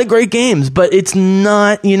 There are a lot of great games, but it's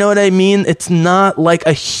not, you know what I mean? It's not like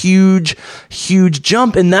a huge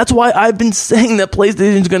jump. And that's why I've been saying that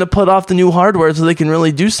PlayStation's going to put off the new hardware so they can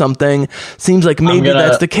really do something. Seems like maybe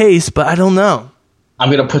that's the case, but I don't know. I'm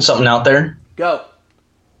going to put something out there. Go.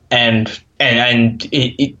 And I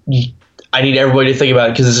need everybody to think about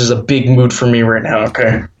it because this is a big mood for me right now,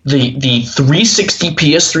 okay? The 360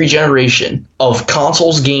 PS3 generation of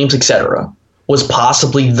consoles, games, etc. was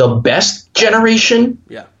possibly the best generation.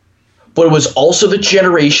 Yeah. But it was also the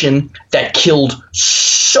generation that killed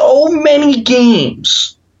so many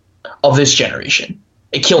games of this generation.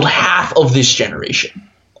 It killed half of this generation.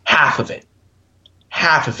 Half of it.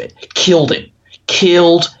 Killed it.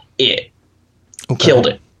 Okay. Killed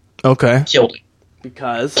it. Okay. Killed it.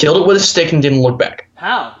 Because? Killed it with a stick and didn't look back.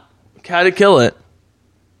 How? How to kill it?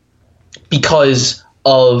 Because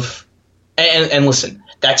of... And listen,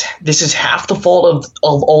 this is half the fault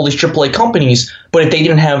of all these AAA companies, but if they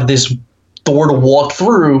didn't have this door to walk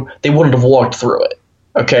through, they wouldn't have walked through it.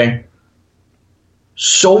 Okay?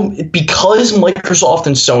 So, because Microsoft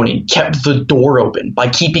and Sony kept the door open by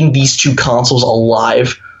keeping these two consoles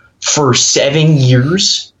alive for 7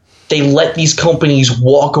 years, they let these companies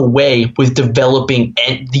walk away with developing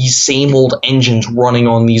these same old engines running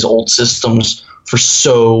on these old systems for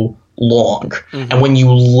so long. Mm-hmm. And when you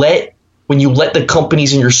let the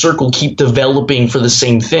companies in your circle keep developing for the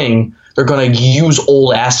same thing, they're going to use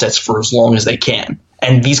old assets for as long as they can.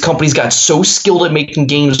 And these companies got so skilled at making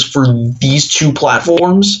games for these two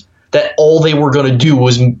platforms that all they were going to do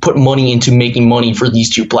was put money into making money for these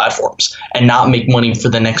two platforms and not make money for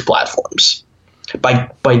the next platforms.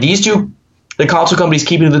 By these two, the console companies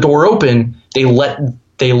keeping the door open, they let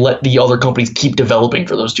the other companies keep developing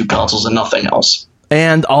for those two consoles and nothing else.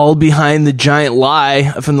 And all behind the giant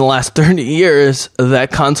lie from the last 30 years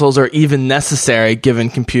that consoles are even necessary given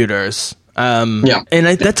computers. And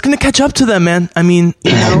that's going to catch up to them, man. I mean,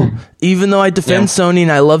 you know, even though I defend Sony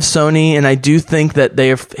and I love Sony and I do think that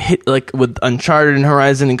they are hit like with Uncharted and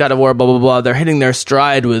Horizon and God of War, blah, blah, blah, they're hitting their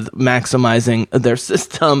stride with maximizing their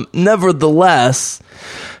system. Nevertheless,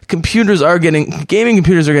 gaming computers are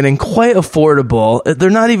getting quite affordable. They're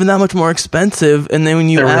not even that much more expensive. And then when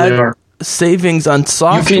you add savings on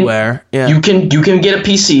software, you can get a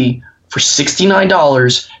PC for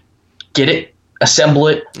 $69, get it, assemble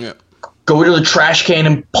it, go to the trash can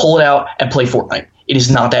and pull it out and play Fortnite. It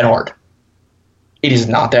is not that hard.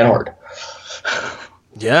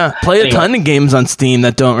 Yeah, play a ton of games on Steam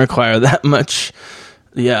that don't require that much.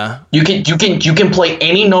 Yeah, you can play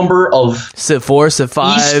any number of Civ 4, Civ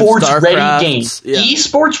 5, esports ready games. Yeah.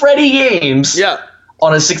 Esports ready games. Yeah,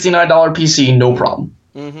 on a $69 PC, no problem.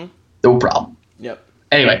 Mm-hmm. No problem. Yep.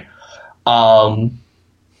 Anyway,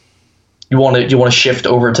 you want to shift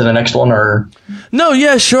over to the next one or? No,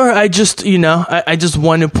 yeah, sure. I just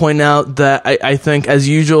want to point out that I think, as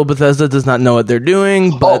usual, Bethesda does not know what they're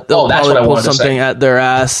doing, but they'll probably pull something at their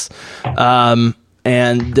ass. I don't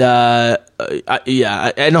have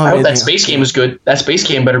I hope that space game is good. That space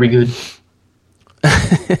game better be good.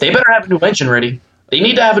 They better have a new engine ready. They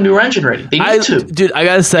need to have a new engine ready. They need to. Dude, I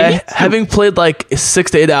gotta say, having played like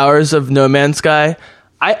 6 to 8 hours of No Man's Sky,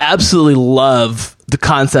 I absolutely love the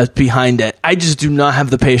concept behind it. I just do not have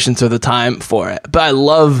the patience or the time for it. But I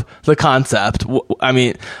love the concept. I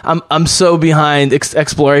mean, I'm so behind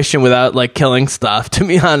exploration without like killing stuff, to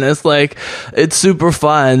be honest. Like, it's super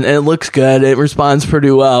fun and it looks good. It responds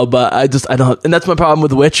pretty well, but I don't, and that's my problem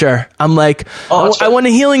with Witcher. I'm like, I want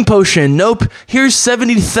a healing potion. Nope. Here's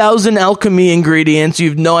 70,000 alchemy ingredients.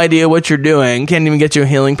 You have no idea what you're doing. Can't even get you a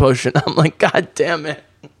healing potion. I'm like, God damn it.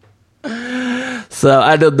 So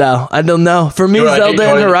I don't know. For me, Zelda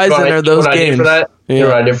and Horizon are those games. You know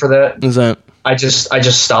what I did for that? What's that? I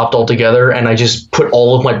just stopped altogether and I just put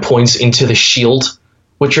all of my points into the shield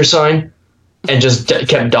Witcher sign and just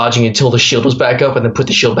kept dodging until the shield was back up and then put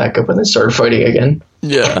the shield back up and then started fighting again.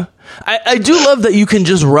 Yeah. I do love that you can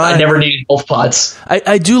just run. I never needed both pots.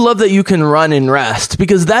 I do love that you can run and rest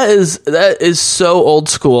because that is so old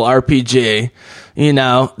school RPG. You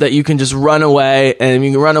know, that you can just run away, and if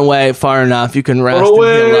you can run away far enough, you can rest and heal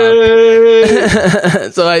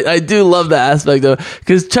up. So I do love that aspect of it,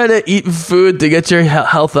 because trying to eat food to get your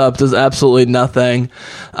health up does absolutely nothing.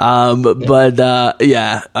 I don't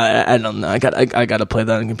know. I got to play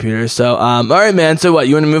that on computer. So, all right, man. So what,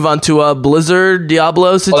 you want to move on to a Blizzard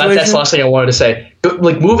Diablo situation? Well, that's the last thing I wanted to say.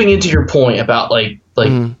 Like, moving into your point about like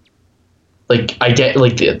I get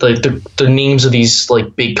like the names of these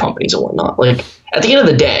like big companies and whatnot. Like, at the end of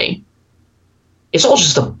the day, it's all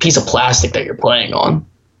just a piece of plastic that you're playing on.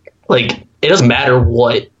 Like, it doesn't matter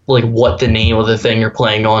what the name of the thing you're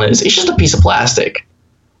playing on is. It's just a piece of plastic.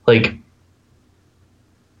 Like,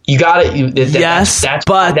 you got it. Yes, that's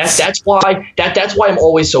but that's why I'm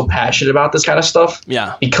always so passionate about this kind of stuff.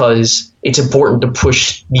 Yeah, because it's important to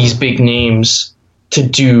push these big names to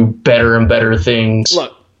do better and better things.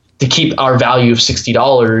 Look, to keep our value of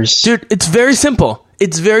 $60, dude, it's very simple.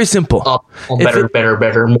 It's very simple. Up on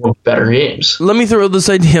more better games. Let me throw this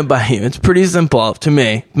idea by you. It's pretty simple to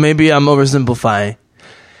me. Maybe I'm oversimplifying.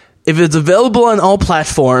 If it's available on all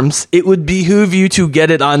platforms, it would behoove you to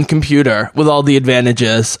get it on computer with all the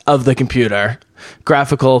advantages of the computer,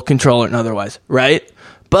 graphical, controller, and otherwise, right?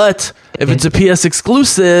 But if it's a PS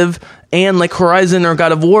exclusive and like Horizon or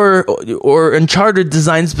God of War or Uncharted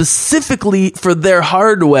designed specifically for their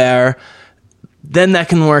hardware, then that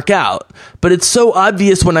can work out. But it's so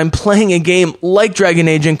obvious when I'm playing a game like Dragon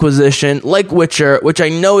Age Inquisition, like Witcher, which I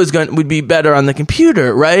know would be better on the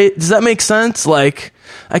computer, right? Does that make sense? Like,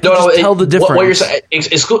 I can tell the difference. What you're saying,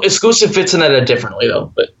 exclusive fits in it differently,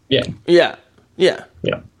 though. But yeah.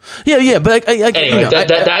 But anyway,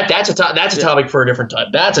 that's a topic for a different time.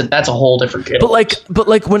 That's a whole different game. But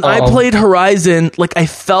like when I played Horizon, like I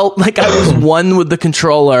felt like I was one with the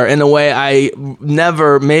controller in a way I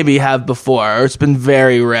never maybe have before. Or it's been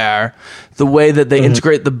very rare. The way that they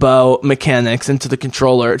integrate the bow mechanics into the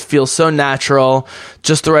controller, it feels so natural,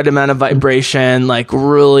 just the right amount of vibration, like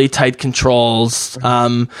really tight controls.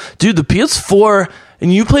 Dude, the PS4.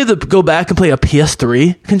 And you go back and play a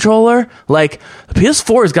PS3 controller, like the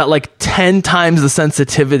PS4 has got like 10 times the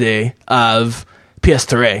sensitivity of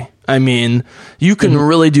PS3. I mean, you can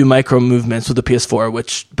really do micro movements with the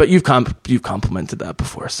PS4, but you've complimented that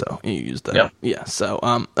before, so you use that. Yep. Yeah. So,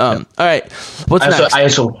 all right. What's next? I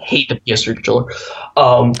also hate the PS3 controller.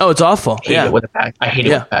 It's awful. I hate it with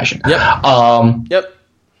a passion. Yep. Yep.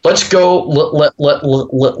 Let's go.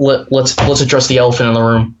 Let's address the elephant in the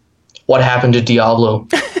room. What happened to Diablo?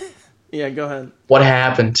 Yeah, go ahead. What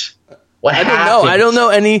happened? I don't know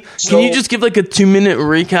any. Can you just give like a 2-minute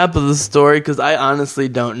recap of the story? Because I honestly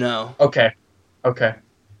don't know. Okay. I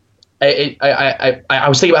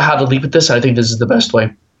was thinking about how to lead with this, and I think this is the best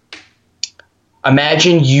way.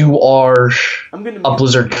 Imagine you are a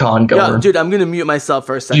Blizzard Con goer. Yeah, dude, I'm gonna mute myself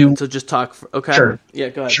for a second. So just talk. Okay. Sure. Yeah,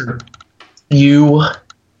 go ahead. Sure. You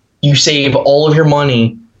save all of your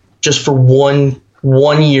money just for one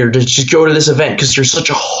year to just go to this event because you're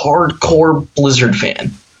such a hardcore Blizzard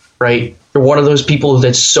fan, right? You're one of those people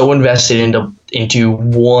that's so invested into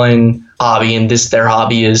one hobby, and their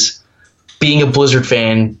hobby is being a Blizzard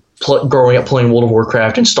fan, growing up playing World of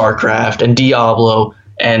Warcraft and StarCraft and Diablo,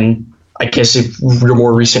 and I guess if your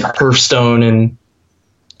more recent Hearthstone and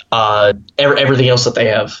everything else that they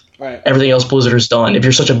have, right. Everything else Blizzard has done. If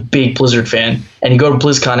you're such a big Blizzard fan and you go to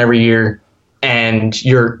BlizzCon every year, and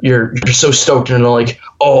you're so stoked, and they're like,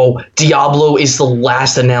 oh, Diablo is the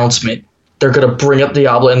last announcement. They're going to bring up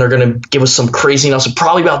Diablo, and they're going to give us some crazy announcement,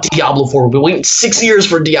 probably about Diablo 4. We've been waiting 6 years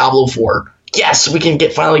for Diablo 4. Yes, we can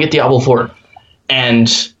finally get Diablo 4.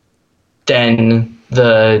 And then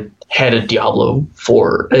the head of Diablo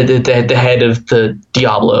 4, the head of the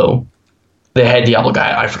head Diablo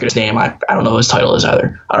guy, I forget his name. I don't know what his title is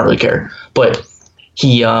either. I don't really care. But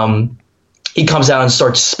he comes out and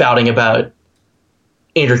starts spouting about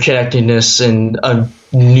interconnectedness and a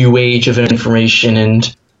new age of information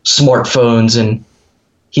and smartphones, and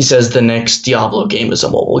he says the next Diablo game is a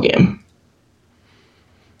mobile game.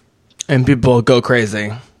 And people go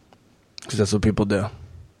crazy because that's what people do.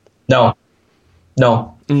 No.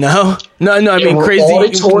 I mean crazy,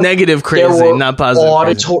 negative crazy, not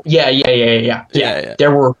positive. Yeah.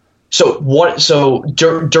 There were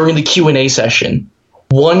during the Q&A session,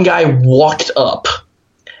 one guy walked up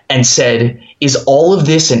and said, "Is all of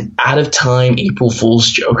this an out-of-time April Fool's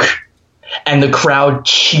joke?" And the crowd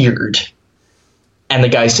cheered. And the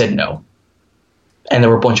guy said no. And there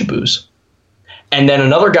were a bunch of boos. And then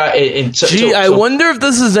another guy... I wonder if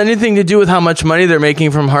this has anything to do with how much money they're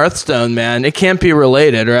making from Hearthstone, man. It can't be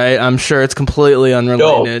related, right? I'm sure it's completely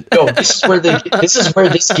unrelated. No, this is where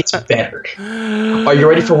this gets better. Are you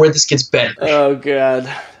ready for where this gets better? Oh, God.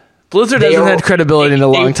 Blizzard hasn't had credibility in a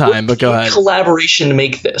long time, but go ahead. Collaboration to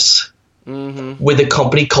make this with a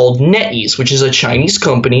company called NetEase, which is a Chinese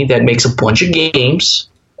company that makes a bunch of games,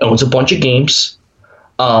 owns a bunch of games.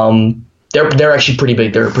 They're actually pretty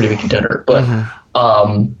big. They're a pretty big contender, but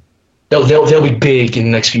they'll be big in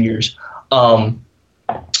the next few years.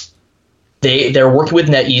 They're working with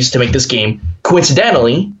NetEase to make this game.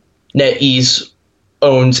 Coincidentally, NetEase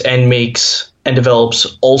owns and makes and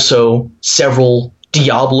develops also several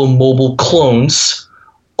Diablo mobile clones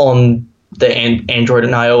on the Android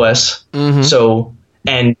and iOS. So,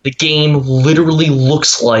 and the game literally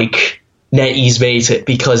looks like NetEase made it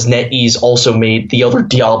because NetEase also made the other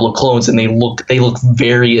Diablo clones, and they look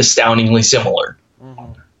very astoundingly similar.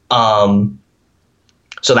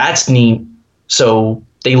 So that's neat. So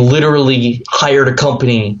they literally hired a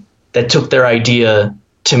company that took their idea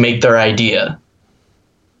to make their idea.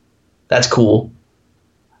 That's cool.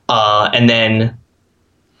 And then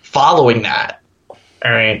following that,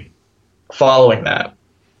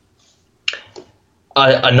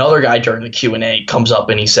 another guy during the Q&A comes up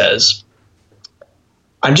and he says,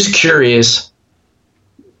 I'm just curious,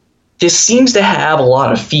 this seems to have a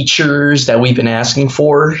lot of features that we've been asking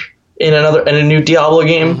for in a new Diablo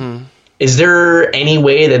game. Mm-hmm. Is there any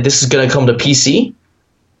way that this is going to come to PC?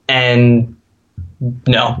 And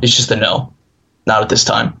no, it's just a no. Not at this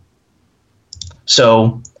time.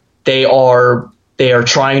 So they are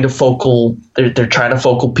trying to they're trying to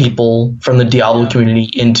focal people from the Diablo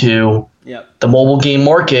community into the mobile game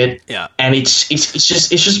market. Yeah. And it's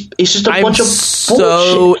just a bunch of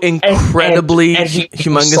so bullshit. Incredibly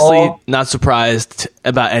humongously not surprised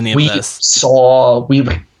about any of this.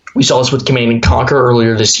 We saw this with Command & Conquer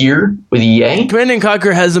earlier this year with EA. Command &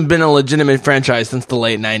 Conquer hasn't been a legitimate franchise since the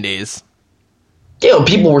late 90s. Yeah,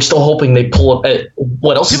 people were still hoping they pull up at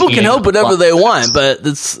what else. People can hope whatever they want, but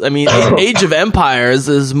Age of Empires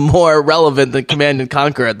is more relevant than Command &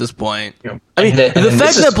 Conquer at this point. Yeah. I mean, the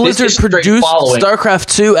fact that Blizzard produced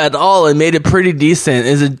StarCraft 2 at all and made it pretty decent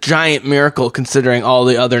is a giant miracle considering all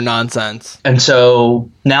the other nonsense. And so,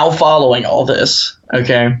 now following all this,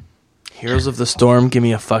 okay. Heroes of the Storm, give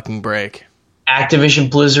me a fucking break.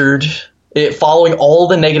 Activision Blizzard, following all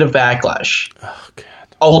the negative backlash. Oh, God.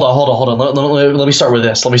 Oh, hold on. Let me start with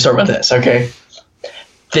this. Okay.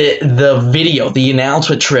 The video, the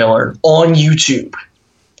announcement trailer on YouTube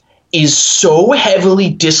is so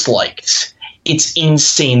heavily disliked. It's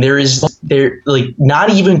insane. There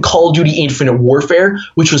not even Call of Duty Infinite Warfare,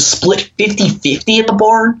 which was split 50-50 at the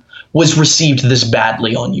bar, was received this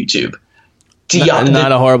badly on YouTube.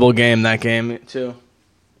 Not a horrible game, that game too.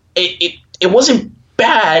 It wasn't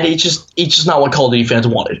bad. It's just not what Call of Duty fans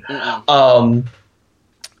wanted.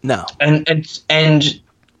 No. And I think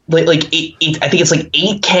it's like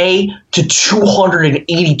 8K to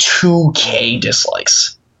 282K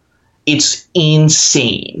dislikes. It's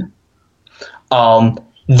insane.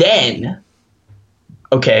 Then,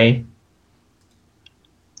 okay,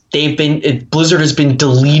 Blizzard has been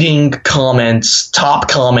deleting top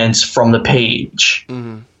comments from the page.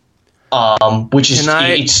 Mm-hmm. Which is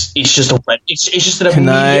it's just an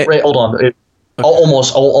immediate. Hold on.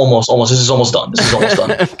 Almost. This is almost done.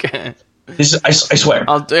 Okay. I swear.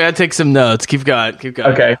 I gotta take some notes. Keep going.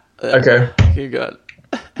 Okay. Keep going.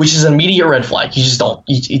 Which is an immediate red flag. You just don't.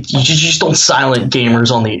 You just don't silent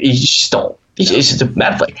gamers on the. You just don't. It's just a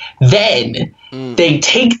mad flag. Then they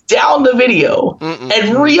take down the video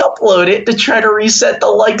and re-upload it to try to reset the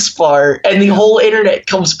likes bar, and the whole internet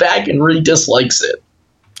comes back and re-dislikes it.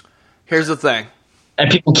 Here's the thing.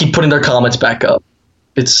 And people keep putting their comments back up.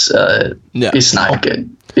 It's not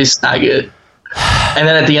good. It's not good. And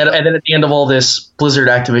then at the end of all this, Blizzard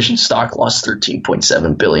Activision stock lost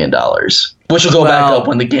 $13.7 billion, which will go back up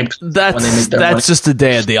when the game when they make their money. That's just a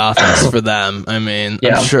day at the office for them. I mean,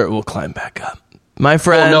 yeah. I'm sure it will climb back up. My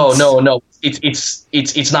friend, no.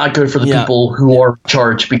 It's not good for the people who are in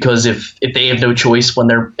charge, because if they have no choice when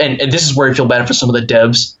they're and this is where I feel bad for some of the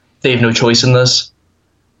devs. They have no choice in this.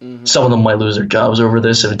 Mm-hmm. Some of them might lose their jobs over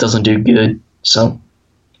this if it doesn't do good. So.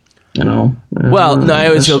 Well, no, I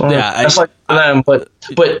always feel but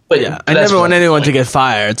I never want anyone to get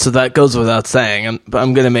fired, so that goes without saying. But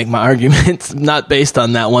I'm going to make my arguments not based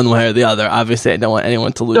on that one way or the other. Obviously, I don't want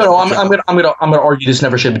anyone to lose. No, I'm going to argue this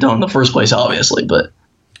never should have been done in the first place. Obviously, but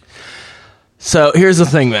so here's the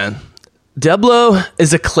thing, man. Diablo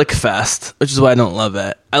is a click fest, which is why I don't love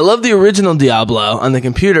it. I love the original Diablo on the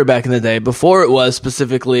computer back in the day, before it was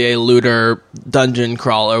specifically a looter, dungeon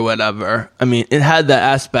crawler, whatever. I mean, it had that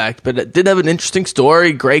aspect, but it did have an interesting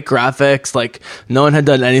story, great graphics. Like, no one had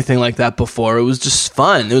done anything like that before. It was just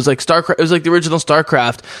fun. It was like StarCraft. It was like the original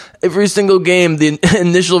StarCraft. Every single game, the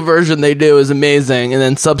initial version they do is amazing, and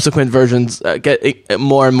then subsequent versions get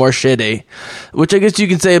more and more shitty, which I guess you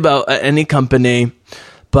can say about any company.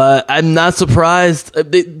 But I'm not surprised.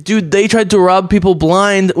 They tried to rob people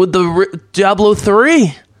blind with the Diablo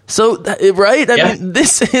 3. So, right? I mean,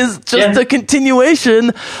 this is just a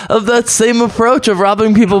continuation of that same approach of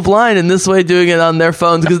robbing people blind, and this way doing it on their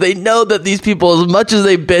phones, because they know that these people, as much as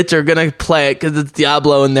they bitch, are going to play it because it's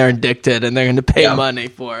Diablo and they're addicted and they're going to pay money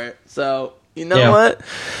for it. So, you know what?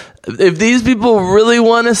 If these people really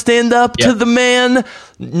want to stand up to the man,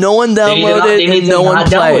 no one download it and no one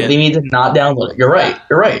play it. They need to not download it. You're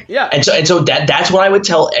right. Yeah. And so that's what I would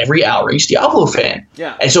tell every outraged Diablo fan.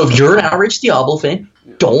 Yeah. And so if you're an outraged Diablo fan,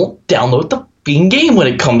 don't download the fucking game when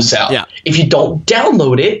it comes out. Yeah. If you don't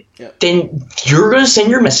download it, then you're going to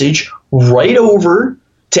send your message right over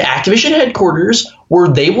to Activision headquarters, where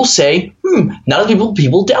they will say, not enough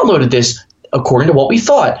people downloaded this according to what we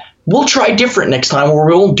thought. We'll try different next time, or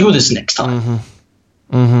we won't do this next time.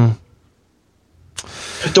 The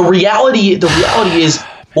reality is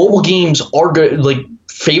mobile games are good. Like,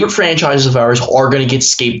 favorite franchises of ours are going to get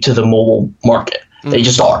escaped to the mobile market. They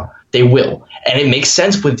just are. They will. And it makes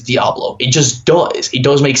sense with Diablo. It just does. It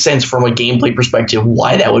does make sense from a gameplay perspective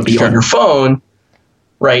why that would be on your phone,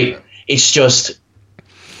 right? It's just,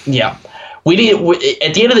 yeah. At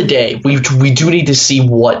the end of the day, we do need to see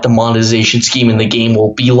what the monetization scheme in the game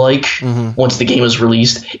will be like once the game is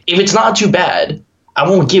released. If it's not too bad, I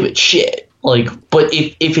won't give it shit. Like, but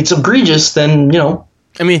if it's egregious, then,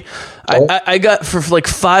 I mean, I got for like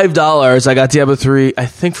 $5, I got Diablo 3, I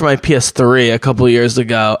think for my PS3 a couple of years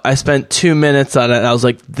ago. I spent 2 minutes on it and I was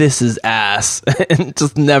like, this is ass. And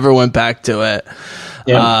just never went back to it.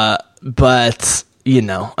 Yeah. But,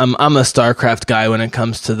 I'm a StarCraft guy when it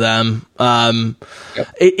comes to them.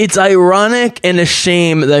 It's ironic and a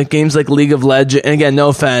shame that games like League of Legends, and again, no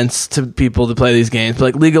offense to people that play these games, but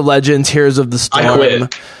like League of Legends, Heroes of the Storm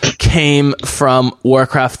came from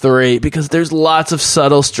Warcraft 3, because there's lots of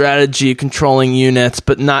subtle strategy controlling units,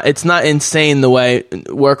 but it's not insane the way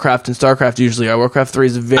Warcraft and StarCraft usually are. Warcraft 3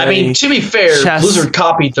 is very... I mean, to be fair, Blizzard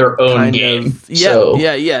copied their own game.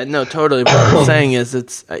 No, totally. But what I'm saying is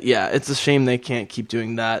it's a shame they can't keep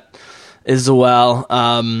doing that as well.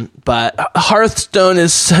 But Hearthstone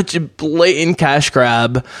is such a blatant cash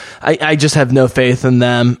grab. I just have no faith in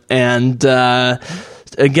them. And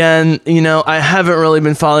again, I haven't really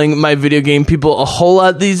been following my video game people a whole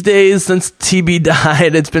lot these days since TB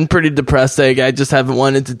died. It's been pretty depressing. I just haven't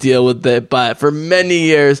wanted to deal with it. But for many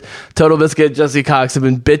years, Total Biscuit and Jesse Cox have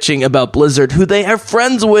been bitching about Blizzard, who they are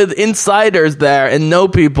friends with insiders there and know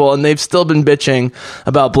people, and they've still been bitching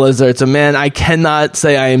about Blizzard. So, man, I cannot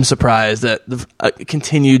say I am surprised at the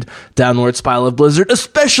continued downward spiral of Blizzard,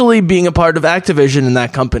 especially being a part of Activision in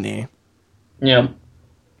that company. Yep.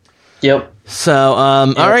 So,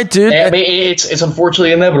 all right, dude. I mean, it's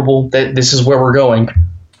unfortunately inevitable that this is where we're going.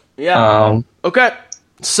 Yeah. Okay.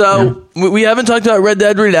 So, we haven't talked about Red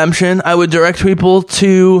Dead Redemption. I would direct people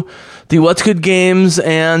to the What's Good Games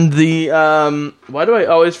and the, why do I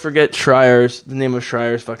always forget the name of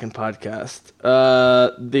Schreier's fucking podcast?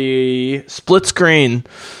 The Split Screen,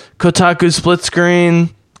 Kotaku Split Screen,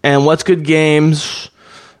 and What's Good Games,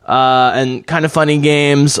 and Kind of Funny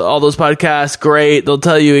Games, all those podcasts, great. They'll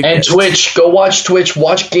tell you. And Twitch, go watch Twitch,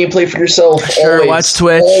 watch gameplay for yourself. Sure, watch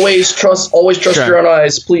Twitch. Always trust your own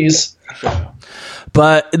eyes, please.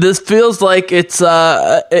 But this feels like it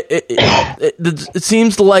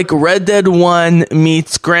seems like Red Dead 1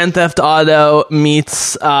 meets Grand Theft Auto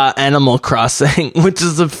meets Animal Crossing, which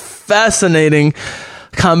is a fascinating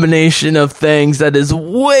combination of things that is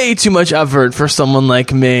way too much effort for someone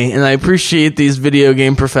like me. And I appreciate these video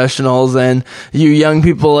game professionals and you young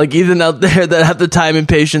people like Ethan out there that have the time and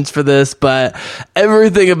patience for this, but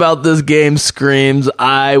everything about this game screams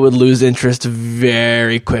I would lose interest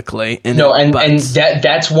very quickly. And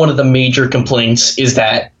that's one of the major complaints, is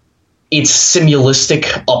that it's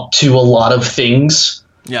simulistic up to a lot of things.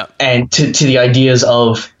 Yeah. And to the ideas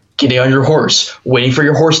of getting on your horse, waiting for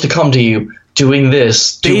your horse to come to you, doing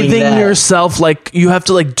this, doing bathing that. yourself, like you have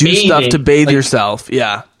to like do bathing, stuff to bathe yourself.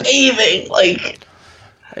 Yeah, bathing. Like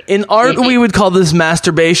in art, we would call this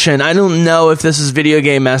masturbation. I don't know if this is video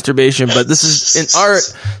game masturbation, but this is in art.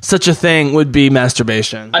 Such a thing would be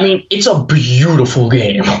masturbation. I mean, it's a beautiful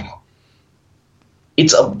game.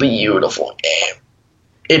 It's a beautiful game.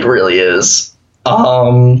 It really is.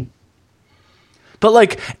 But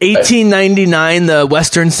like 1899, the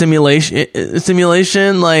Western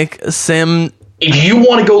simulation, like sim. If you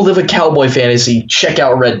want to go live a cowboy fantasy, check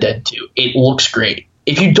out Red Dead 2. It looks great.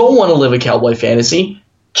 If you don't want to live a cowboy fantasy,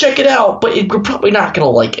 check it out, but you're probably not going to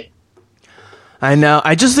like it. I know.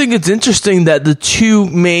 I just think it's interesting that the two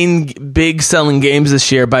main big selling games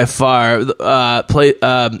this year by far,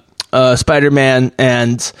 Spider-Man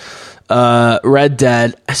and Red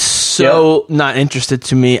Dead, not interested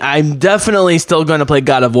to me. I'm definitely still going to play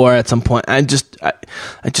God of War at some point. I just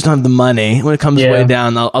don't have the money. When it comes way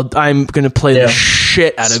down, I'm going to play the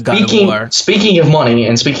shit out of God of War. Speaking of money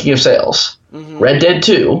and speaking of sales, Red Dead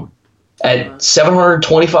 2 at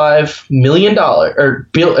 $725 million, or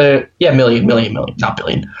million, not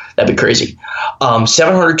billion. That'd be crazy.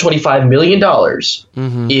 $725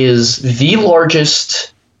 million is the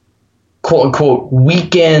largest, quote unquote,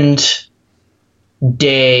 weekend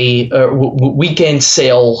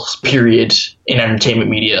sales period in entertainment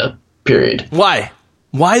media. Period. Why?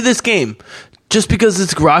 Why this game? Just because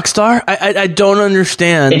it's Rockstar? I don't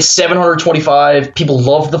understand. It's 725. People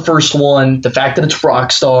love the first one. The fact that it's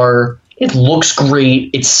Rockstar, it looks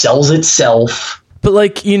great. It sells itself. But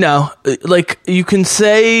like, you know, like you can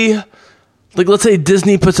say, like let's say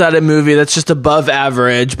Disney puts out a movie that's just above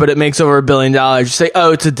average, but it makes over $1 billion. You say,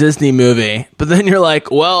 oh, it's a Disney movie. But then you're like,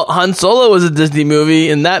 well, Han Solo was a Disney movie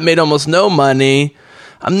and that made almost no money.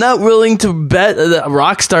 I'm not willing to bet that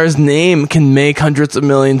Rockstar's name can make hundreds of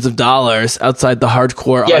millions of dollars outside the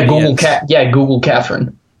hardcore audience. Google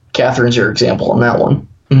Catherine. Catherine's your example on that one.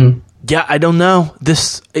 Mm-hmm. Yeah, I don't know.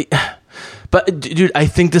 But, dude, I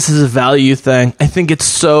think this is a value thing. I think it's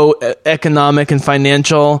so economic and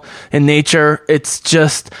financial in nature. It's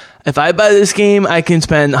just, if I buy this game, I can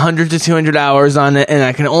spend 100 to 200 hours on it, and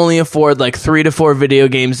I can only afford like 3 to 4 video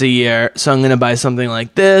games a year. So I'm going to buy something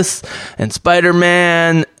like this, and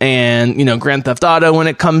Spider-Man, and, you know, Grand Theft Auto when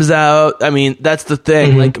it comes out. I mean, that's the thing.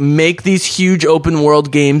 Mm-hmm. Like, make these huge open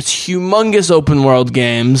world games, humongous open world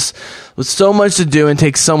games, with so much to do and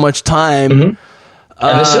take so much time. Mm-hmm.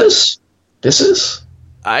 And this is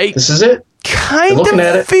it. Kind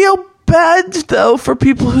of feel bad though for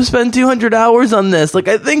people who spend 200 hours on this. Like,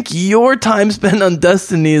 I think your time spent on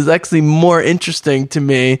Destiny is actually more interesting to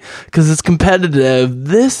me because it's competitive.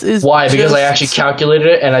 This is why, because I actually calculated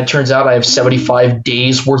it, and it turns out I have 75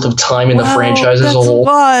 days worth of time in the franchise as a whole.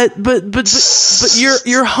 But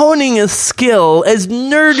you're honing a skill, as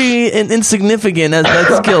nerdy and insignificant as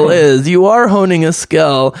that skill is. You are honing a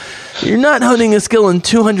skill. You're not honing a skill in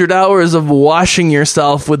 200 hours of washing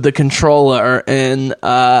yourself with the controller in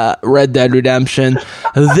Red Dead Redemption.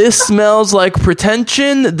 This smells like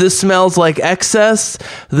pretension. This smells like excess.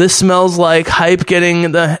 This smells like hype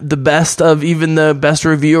getting the best of even the best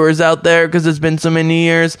reviewers out there because it's been so many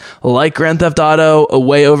years. Like Grand Theft Auto, a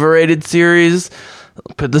way overrated series.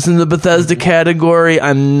 Put this in the Bethesda category.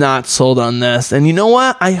 I'm not sold on this. And you know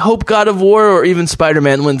what? I hope God of War or even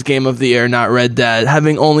Spider-Man wins Game of the Year, not Red Dead,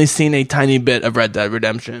 having only seen a tiny bit of Red Dead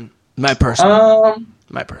Redemption. My personal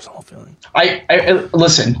feeling. I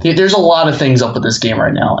listen, there's a lot of things up with this game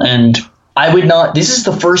right now, and I would not. This is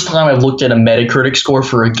the first time I've looked at a Metacritic score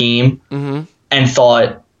for a game and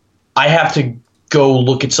thought I have to go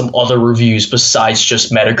look at some other reviews besides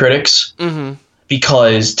just Metacritic's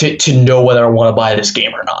because to know whether I want to buy this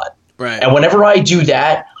game or not. Right. And whenever I do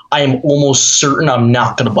that, I am almost certain I'm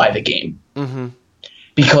not going to buy the game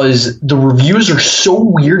because the reviews are so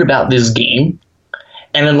weird about this game.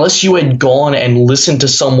 And unless you had gone and listened to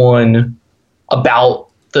someone talk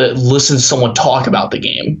about the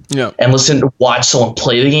game, and watch someone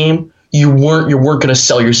play the game, you weren't going to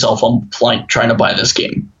sell yourself on trying to buy this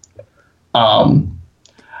game.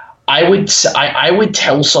 I would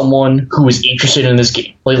tell someone who is interested in this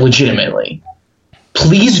game, like legitimately,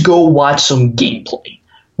 please go watch some gameplay.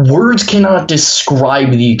 Words cannot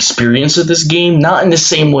describe the experience of this game, not in the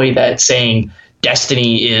same way that saying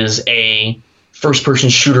Destiny is a first-person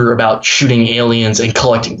shooter about shooting aliens and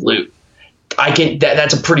collecting loot.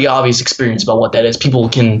 That's a pretty obvious experience about what that is. People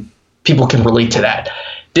can relate to that.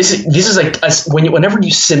 This is like whenever your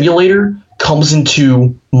simulator comes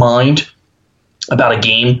into mind about a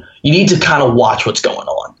game, you need to kind of watch what's going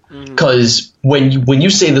on because when you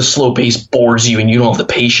say the slow pace bores you and you don't have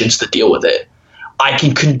the patience to deal with it, I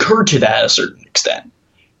can concur to that at a certain extent.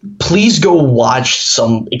 Please go watch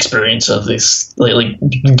some experience of this, like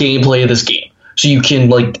gameplay of this game. So you can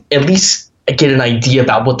like at least get an idea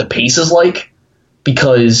about what the pace is like,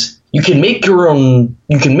 because you can make your own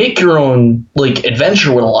like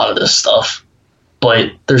adventure with a lot of this stuff,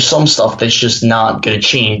 but there's some stuff that's just not going to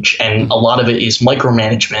change, and a lot of it is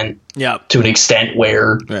micromanagement to an extent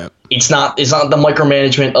where it's not the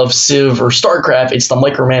micromanagement of Civ or StarCraft, it's the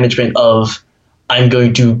micromanagement of I'm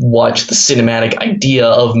going to watch the cinematic idea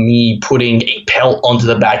of me putting a pelt onto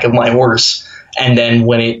the back of my horse. And then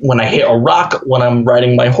when I hit a rock when I'm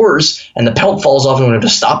riding my horse and the pelt falls off, I'm going to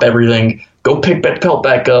stop everything, go pick that pelt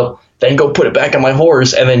back up, then go put it back on my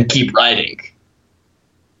horse, and then keep riding.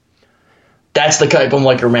 That's the type of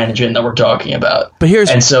micromanagement that we're talking about. But here's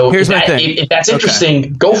my thing. If that's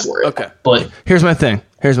interesting, go for it. Okay. But here's my thing.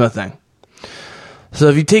 So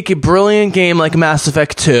if you take a brilliant game like Mass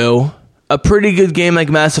Effect 2, a pretty good game like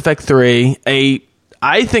Mass Effect 3,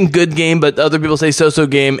 I think good game, but other people say so-so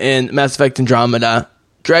game in Mass Effect Andromeda,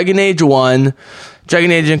 Dragon Age 1, Dragon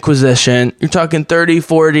Age Inquisition, you're talking 30,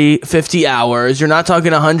 40, 50 hours. You're not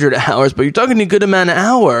talking 100 hours, but you're talking a good amount of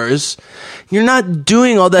hours. You're not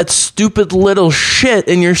doing all that stupid little shit,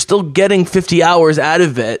 and you're still getting 50 hours out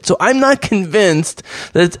of it. So I'm not convinced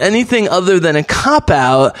that it's anything other than a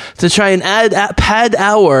cop-out to try and pad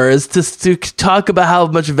hours to talk about how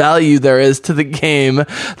much value there is to the game.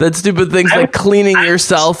 That stupid things like cleaning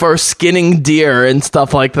yourself or skinning deer and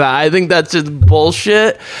stuff like that. I think that's just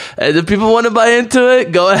bullshit. And if people want to buy into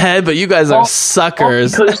it, go ahead, but you guys are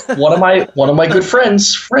suckers. Because one of my good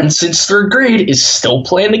friends since third grade, is still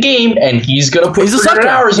playing the game, and he's gonna put 300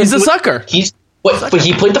 hours. He's a sucker. But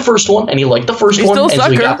he played the first one, and he liked the first one, and so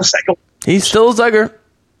he got the second one. He's still a sucker.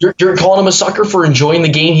 You're calling him a sucker for enjoying the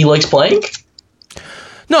game he likes playing?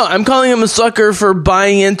 No, I'm calling him a sucker for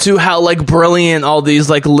buying into how like brilliant all these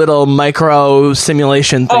like little micro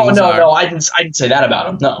simulation things are. No, I didn't say that about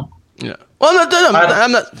him. No. Yeah. Well,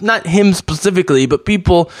 I'm not him specifically, but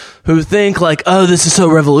people who think like, oh, this is so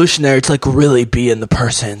revolutionary. It's like really be in the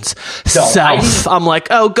person's self. I'm like,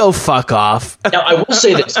 oh, go fuck off. Now, I will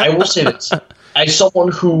say this. As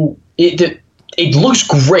someone who it looks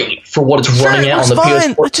great for what it's running out on the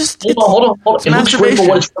PS4. Hold on. It looks great for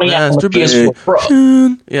what it's running out on the PS4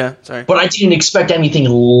 Pro. Yeah, sorry. But I didn't expect anything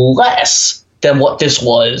less than what this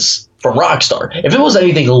was from Rockstar. If it was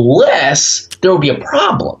anything less, there would be a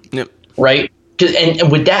problem. Yep. Right?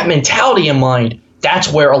 And with that mentality in mind,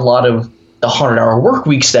 that's where a lot of the 100-hour work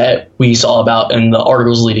weeks that we saw about in the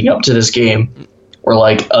articles leading up to this game were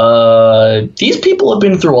like, these people have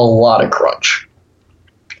been through a lot of crunch.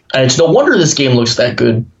 And it's no wonder this game looks that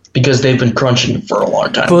good, because they've been crunching for a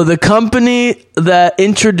long time. For the company that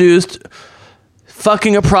introduced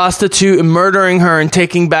fucking a prostitute and murdering her and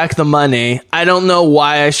taking back the money, I don't know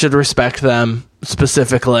why I should respect them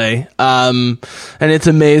specifically. And it's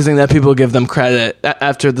amazing that people give them credit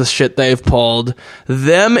after the shit they've pulled.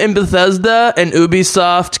 Them and Bethesda and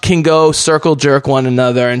Ubisoft can go circle jerk one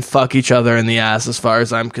another and fuck each other in the ass as far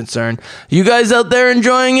as I'm concerned. You guys out there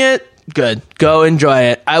enjoying it? Good. Go enjoy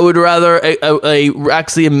it. I would rather a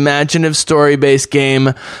actually imaginative story-based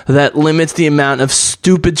game that limits the amount of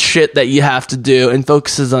stupid shit that you have to do and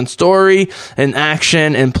focuses on story and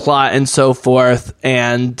action and plot and so forth.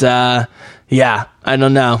 And, yeah, I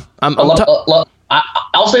don't know.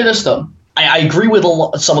 I'll say this, though. I agree with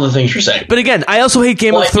some of the things you're saying. But again, I also hate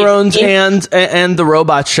Game of Thrones and the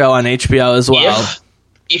Robot Show on HBO as well.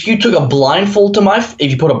 If you took a blindfold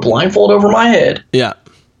if you put a blindfold over my head, yeah,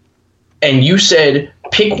 and you said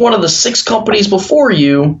pick one of the 6 companies before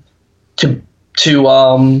you or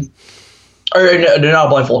no, not a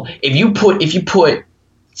blindfold. If you put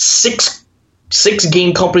six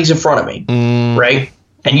game companies in front of me, right,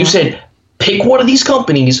 and you said, pick one of these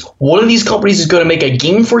companies. One of these companies is going to make a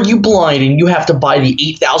game for you blind, and you have to buy the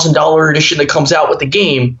 $8,000 edition that comes out with the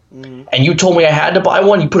game. And you told me I had to buy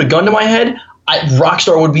one. You put a gun to my head.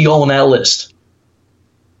 Rockstar would be on that list.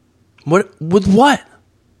 What? With what?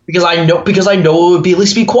 Because I know it would at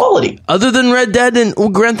least be quality. Other than Red Dead and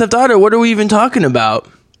Grand Theft Auto, what are we even talking about?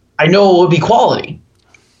 I know it would be quality.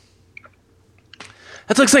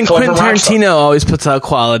 That's like saying Quentin Tarantino always puts out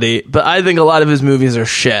quality, but I think a lot of his movies are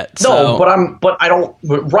shit. No, but I don't.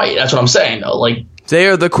 Right, that's what I'm saying though. Like, they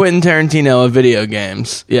are the Quentin Tarantino of video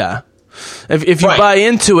games. Yeah. If you buy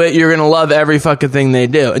into it, you're going to love every fucking thing they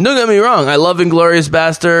do. And don't get me wrong, I love Inglourious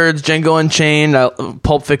Bastards, Django Unchained,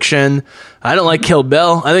 Pulp Fiction. I don't like Kill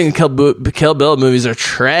Bill. I think Kill Bill movies are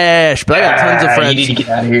trash, but I got tons of friends you need to get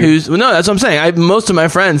out of here. No, that's what I'm saying. Most of my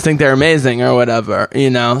friends think they're amazing or whatever,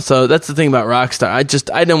 so that's the thing about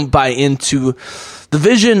Rockstar. I don't buy into the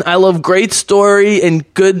vision. I love great story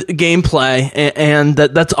and good gameplay, and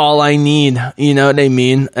that's all I need. You know what I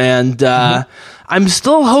mean? And I'm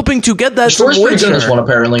still hoping to get that from Witcher. Pretty good in this one,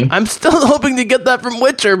 apparently. I'm still hoping to get that from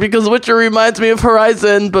Witcher, because Witcher reminds me of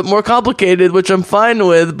Horizon, but more complicated, which I'm fine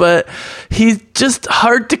with, but he's just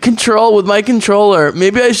hard to control with my controller.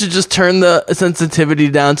 Maybe I should just turn the sensitivity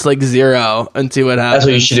down to like 0 and see what happens. That's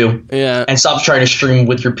what you should do. Yeah. And stop trying to stream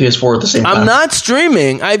with your PS4 at the same time. I'm not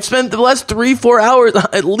streaming. I've spent the last 3-4 hours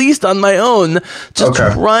at least on my own just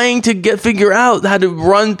trying to figure out how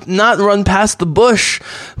to not run past the bush,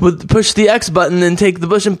 push the X button and take the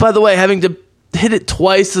bush. And by the way, having to hit it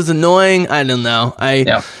twice is annoying. I don't know.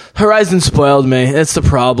 Horizon spoiled me. That's the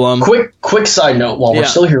problem. Quick side note while we're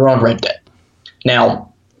still here on Red Dead.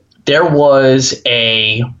 Now, there was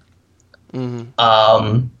a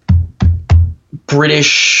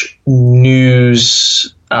British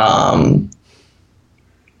news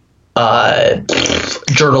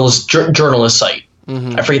journalist site.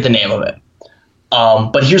 I forget the name of it.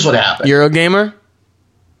 But here's what happened. Eurogamer?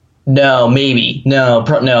 No, maybe. No, it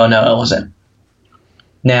wasn't.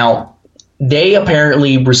 Now, they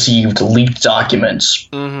apparently received leaked documents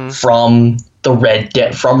from the Red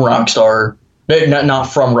Dead from Rockstar. Not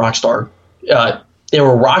from Rockstar. They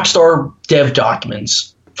were Rockstar dev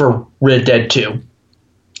documents for Red Dead 2,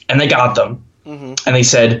 and they got them. And they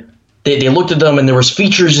said they looked at them, and there was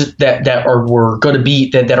features that were going to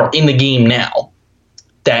be that are in the game now.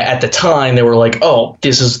 That at the time they were like, oh,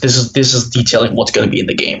 this is detailing what's going to be in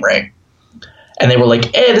the game, right? And they were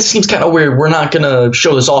like, this seems kind of weird. We're not going to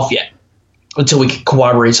show this off yet until we can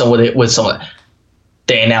corroborate some with it with some of it.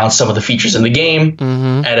 They announced some of the features in the game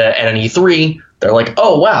at an E3. They're like,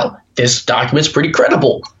 oh, wow, this document's pretty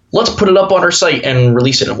credible. Let's put it up on our site and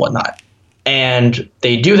release it and whatnot. And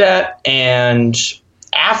they do that, and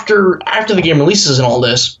after the game releases and all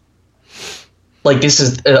this, like this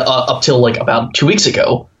is up till like about 2 weeks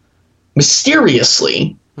ago,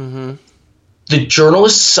 mysteriously, the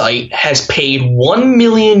journalist site has paid 1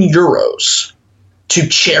 million euros to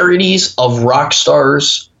charities of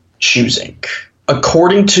Rockstar's choosing.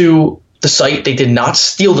 According to the site, they did not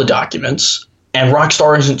steal the documents, and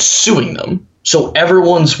Rockstar isn't suing them. So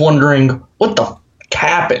everyone's wondering, what the fuck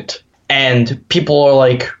happened? And people are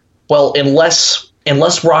like, well, unless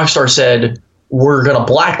Rockstar said, we're going to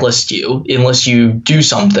blacklist you unless you do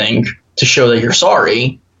something to show that you're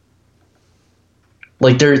sorry.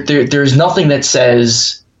 Like there's nothing that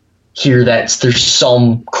says here that there's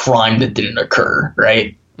some crime that didn't occur,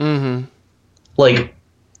 right? Like,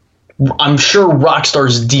 I'm sure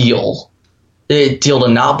Rockstar's deal to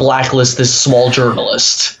not blacklist this small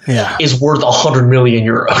journalist is worth 100 million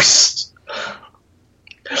euros.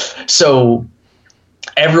 So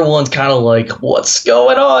everyone's kind of like, what's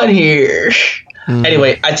going on here?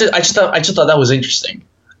 Anyway, I just thought that was interesting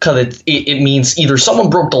because it means either someone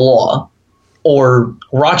broke the law or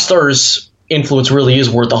Rockstar's influence really is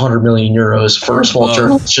worth 100 million euros for a small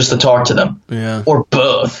journalist just to talk to them, or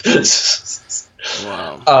both.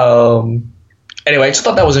 Wow. Anyway, I just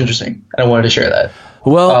thought that was interesting. I wanted to share that.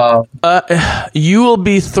 Well, you will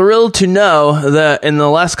be thrilled to know that in the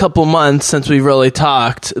last couple months since we've really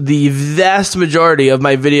talked, the vast majority of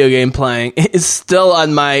my video game playing is still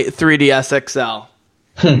on my 3DS XL.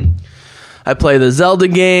 I play the Zelda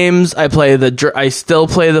games. I still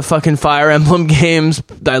play the fucking Fire Emblem games.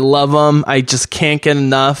 I love them. I just can't get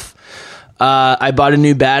enough. I bought a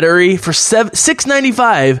new battery for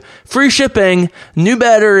 $6.95, free shipping, new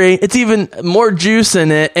battery. It's even more juice in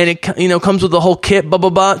it, and it comes with the whole kit. Blah blah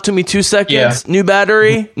blah. Took me 2 seconds. New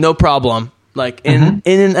battery, no problem. Like in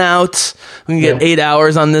and out. We can get 8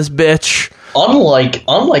 hours on this bitch.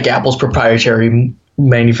 Unlike Apple's proprietary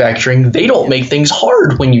manufacturing, they don't make things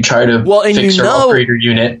hard when you try to fix or upgrade your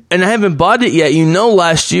unit. And I haven't bought it yet.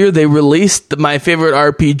 Last year they released my favorite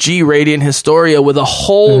RPG, Radiant Historia, with a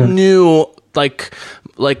whole new like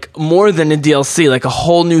more than a DLC, like a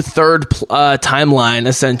whole new third timeline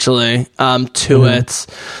essentially to it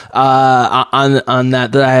on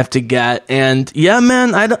that I have to get. And yeah,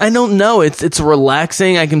 man, I don't know. It's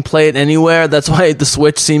relaxing. I can play it anywhere. That's why the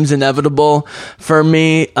Switch seems inevitable for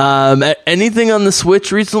me. Anything on the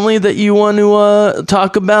Switch recently that you want to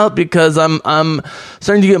talk about? Because I'm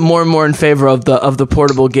starting to get more and more in favor of the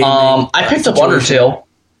portable gaming. I picked up Undertale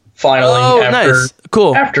finally. Oh, nice,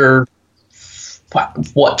 cool. After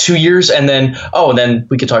 2 years, and then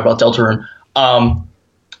we could talk about Deltarune. But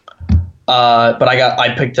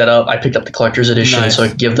I picked that up. I picked up the collector's edition, so I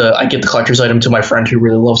give the collector's item to my friend who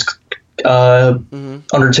really loves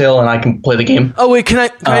Undertale, and I can play the game. Oh wait, can I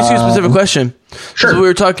ask you a specific question? Sure. So we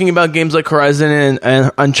were talking about games like Horizon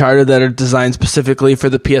and Uncharted that are designed specifically for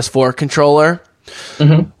the PS4 controller.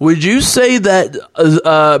 Would you say that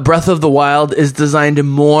Breath of the Wild is designed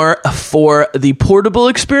more for the portable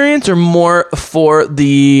experience or more for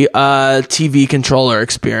the TV controller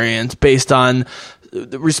experience based on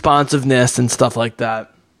the responsiveness and stuff like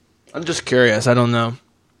that? I'm just curious. I don't know.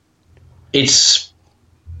 It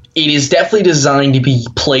is definitely designed to be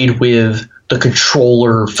played with the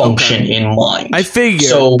controller function in mind. I figure.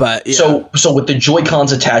 So with the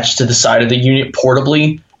Joy-Cons attached to the side of the unit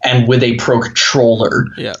portably, and with a Pro Controller,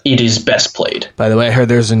 it is best played. By the way, I heard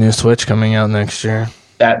there's a new Switch coming out next year.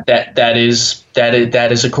 That is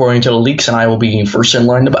according to the leaks, and I will be first in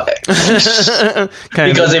line to buy it.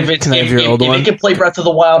 Because if it can play Breath of the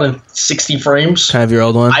Wild in 60 frames, can I have your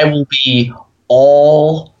old one? I will be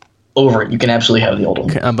all over it. You can absolutely have the old one.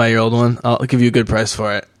 Okay, I'll buy your old one. I'll give you a good price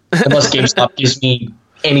for it. Unless GameStop gives me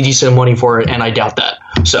any decent money for it, and I doubt that.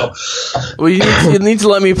 So, well, you need to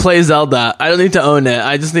let me play Zelda. I don't need to own it.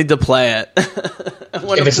 I just need to play it.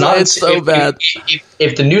 if it's not, it's so bad.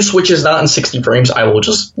 If the new Switch is not in 60 frames, I will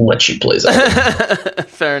just let you play Zelda.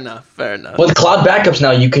 Fair enough. With cloud backups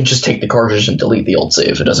now, you can just take the cartridge and delete the old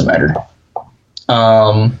save. It doesn't matter.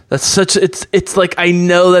 That's such. It's like I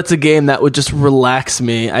know that's a game that would just relax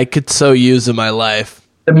me. I could so use in my life.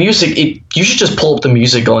 The music, you should just pull up the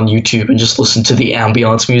music on YouTube and just listen to the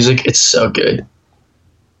ambiance music. It's so good.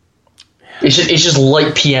 It's just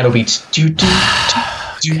light piano beats.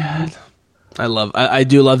 God. I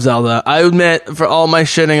do love Zelda. I admit, for all my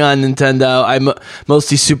shitting on Nintendo, I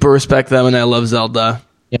mostly super respect them, and I love Zelda.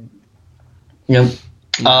 Yep.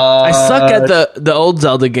 I suck at the old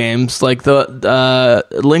Zelda games, like the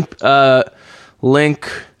Link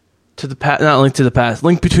to the Past, not Link to the Past,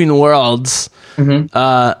 Link Between Worlds. Mm-hmm.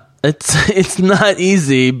 It's not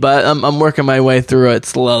easy, but I'm working my way through it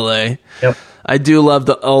slowly. Yep. I do love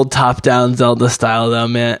the old top-down Zelda style, though,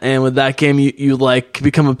 man. And with that game, you like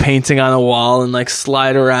become a painting on a wall and like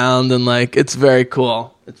slide around, and like it's very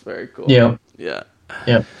cool. It's very cool. Yeah.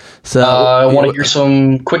 So I want to hear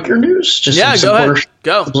some quicker news. Just go ahead.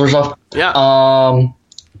 Go. Stuff. Yeah.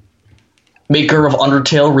 Maker of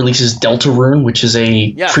Undertale releases Deltarune, which is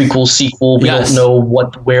a prequel sequel. We don't know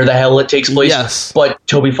where the hell it takes place. Yes. But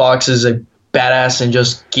Toby Fox is a badass and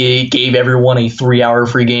just gave everyone a 3-hour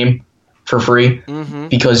free game for free,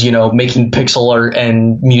 because making pixel art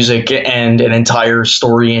and music and an entire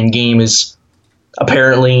story and game is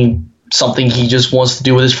apparently something he just wants to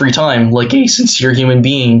do with his free time, like a sincere human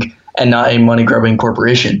being and not a money grubbing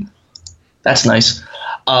corporation. That's nice.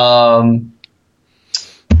 God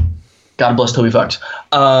bless Toby Fox.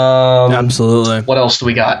 Absolutely. What else do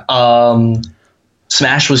we got?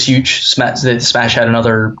 Smash was huge. Smash had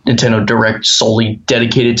another Nintendo Direct solely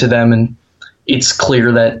dedicated to them, and it's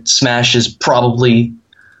clear that Smash is probably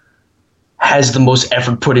has the most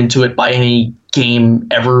effort put into it by any game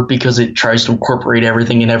ever, because it tries to incorporate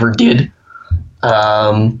everything it ever did.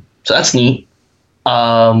 So that's neat.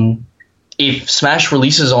 If Smash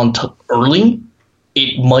releases on early,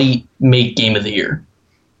 it might make Game of the Year,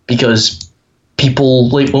 because people,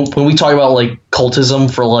 like, when we talk about like cultism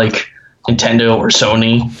for like Nintendo or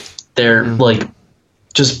Sony, they're like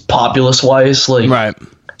just populace wise, like right.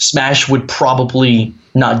 Smash would probably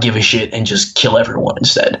not give a shit and just kill everyone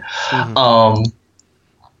instead. Yeah.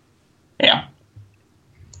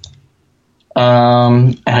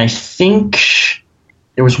 And I think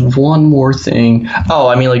there was one more thing. Oh,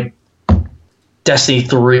 I mean, like Destiny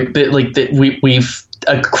 3, but like we've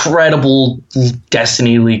a credible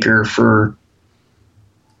Destiny leaker for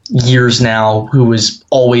years now, who has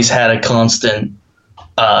always had a constant,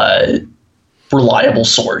 reliable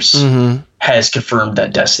source, has confirmed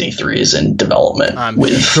that Destiny 3 is in development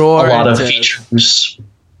with a lot of features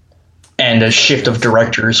and a shift of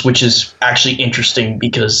directors, which is actually interesting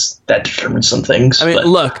because that determines some things. I mean,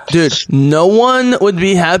 look, dude, no one would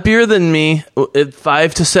be happier than me if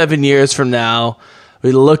 5 to 7 years from now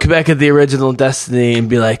we look back at the original Destiny and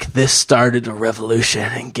be like, this started a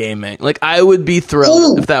revolution in gaming. Like, I would be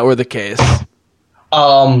thrilled if that were the case.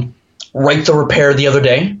 Right to Repair the other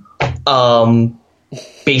day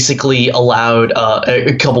basically allowed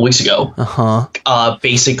a couple weeks ago.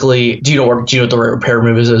 Basically, do you know what the Right Repair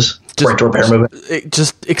movement is? Right to Repair movement.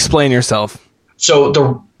 Just explain yourself. So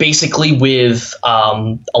the basically with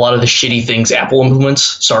a lot of the shitty things Apple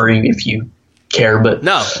implements. Sorry if you care, but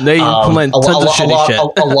no, they implement tons of shitty shit.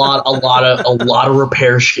 A lot of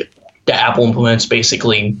repair shit that Apple implements.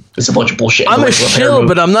 Basically, it's a bunch of bullshit. I'm a shill,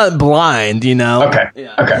 but I'm not blind. Okay.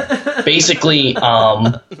 Okay. Basically,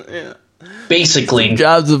 Basically,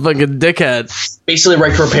 Jobs a fucking dickhead. Basically,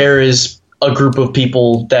 Right to Repair is a group of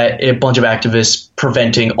people a bunch of activists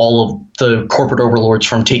preventing all of the corporate overlords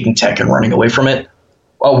from taking tech and running away from it,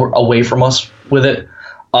 away from us with it.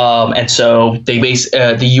 And so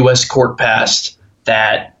the U.S. court passed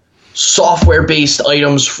that software-based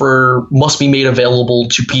items must be made available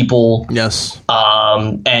to people. Yes.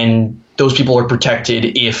 And those people are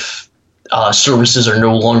protected if services are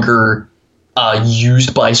no longer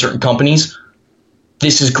used by certain companies.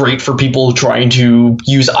 This is great for people trying to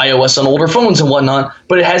use iOS on older phones and whatnot,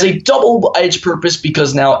 but it has a double-edged purpose,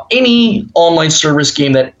 because now any online service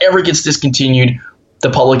game that ever gets discontinued, the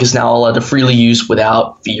public is now allowed to freely use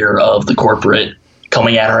without fear of the corporate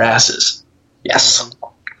coming at our asses. Yes.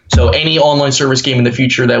 So any online service game in the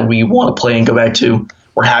future that we want to play and go back to,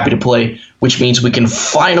 we're happy to play, which means we can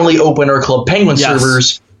finally open our Club Penguin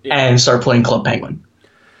servers and start playing Club Penguin.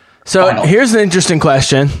 So here's an interesting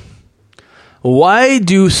question. Why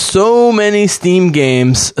do so many Steam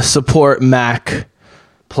games support Mac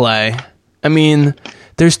Play? I mean,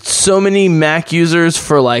 there's so many Mac users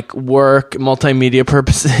for like work, multimedia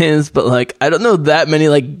purposes, but like I don't know that many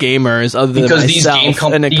like gamers other than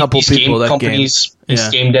myself and a couple people that these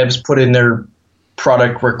game devs put in their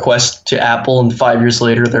product request to Apple, and 5 years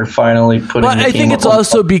later they're finally putting. Well, I think it's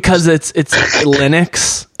also because it's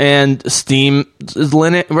Linux, and Steam is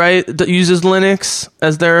Linux, right? That uses Linux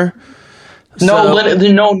as their. No,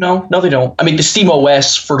 they don't. I mean, the Steam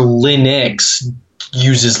OS for Linux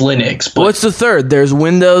uses Linux. But what's the third? There's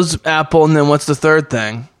Windows, Apple, and then what's the third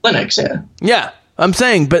thing? Linux, yeah. Yeah, I'm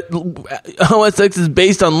saying, but OS X is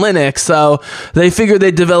based on Linux, so they figured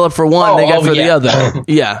they'd develop for one, they got for the other.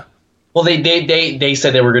 Yeah. Well, they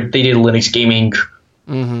said they were good. They did Linux gaming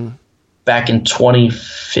back in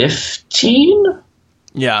 2015.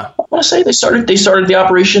 Yeah, I want to say they started the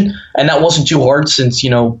operation, and that wasn't too hard since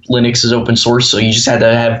Linux is open source, so you just had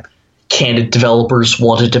to have candid developers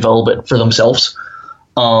want to develop it for themselves,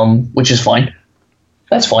 which is fine.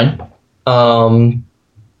 That's fine.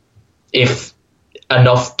 If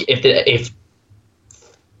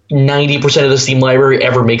 90% of the Steam library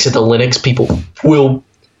ever makes it to Linux, people will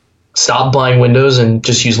stop buying Windows and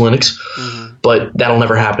just use Linux, but that'll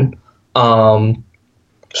never happen. So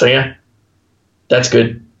yeah, that's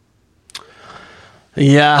good.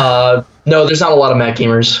 Yeah. No, there's not a lot of Mac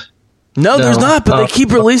gamers. No, there's not, but they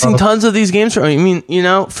keep releasing tons of these games.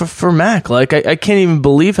 For Mac, like I can't even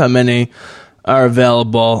believe how many are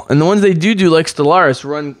available, and the ones they do like Stellaris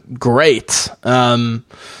run great.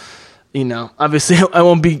 Obviously I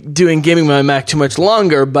won't be doing gaming on my Mac too much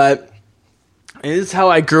longer, but it is how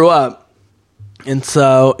I grew up, and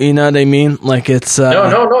so you know what I mean. Like it's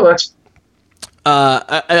no. That's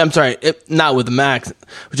I'm sorry, not with the Mac,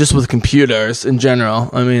 just with computers in general.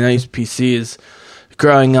 I mean, I used PCs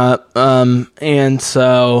growing up, and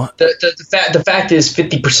so the fact is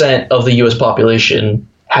 50% of the U.S. population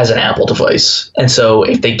has an Apple device, and so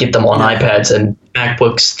if they get them on iPads and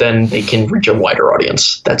MacBooks, then they can reach a wider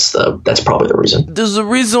audience. That's probably the reason. There's a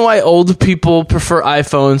reason why old people prefer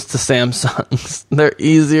iPhones to Samsungs. They're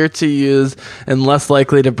easier to use and less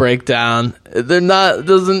likely to break down.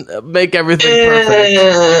 Doesn't make everything perfect.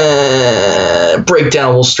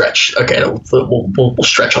 Breakdown will stretch. Okay, we'll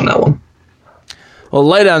stretch on that one. Well,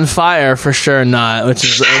 light on fire for sure not, which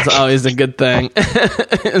is always a good thing.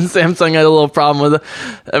 And Samsung had a little problem with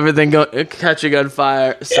everything catching on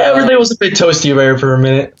fire. So. Yeah, everything was a bit toasty there for a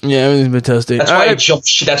minute. Yeah, everything's a bit toasty. That's why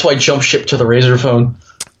I jump ship to the Razer phone.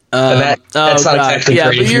 And that's not exactly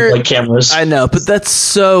great if you like cameras. I know, but that's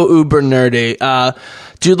so uber nerdy.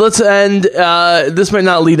 Dude, let's end. This might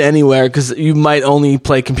not lead anywhere because you might only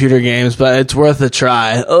play computer games, but it's worth a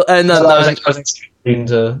try. And I was explaining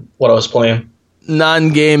to what I was playing.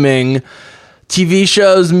 Non-gaming TV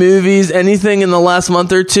shows, movies, anything in the last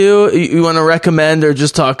month or two you want to recommend or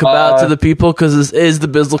just talk about to the people, because this is the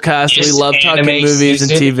Bizzlecast. We love talking movies and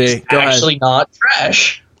TV. Go ahead. Actually not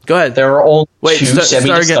trash. Go ahead. There are only two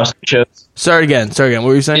semi-disgusting shows. Start again. What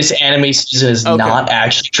were you saying? This anime season is not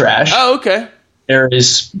actually trash. Oh, okay.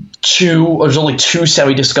 There's only two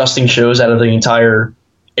semi-disgusting shows out of the entire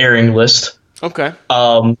airing list. Okay.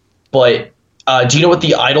 But do you know what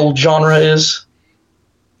the idol genre is?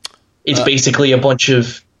 It's basically a bunch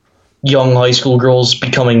of young high school girls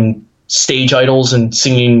becoming stage idols and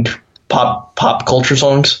singing pop culture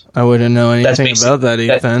songs. I wouldn't know anything about that,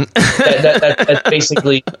 Ethan. That's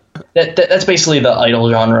basically the idol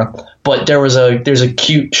genre. But there's a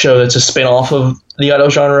cute show that's a spin-off of the idol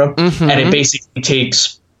genre, and it basically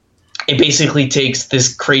takes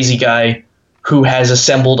this crazy guy who has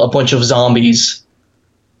assembled a bunch of zombies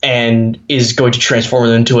and is going to transform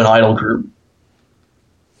them into an idol group.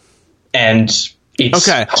 And it's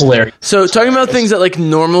hilarious. So talking about things that like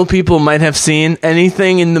normal people might have seen,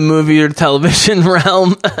 anything in the movie or television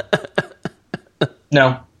realm?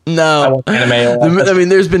 No. I won't anime. I mean,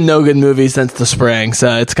 there's been no good movies since the spring,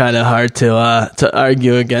 so it's kind of hard to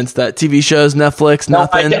argue against that. TV shows, Netflix,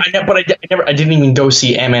 nothing. I didn't even go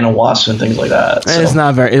see Ant-Man and Wasp and things like that. So. It's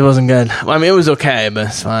not it wasn't good. I mean, it was okay, but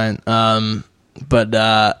it's fine.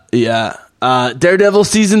 Yeah. Daredevil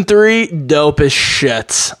season 3, dope as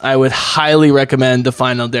shit. I would highly recommend the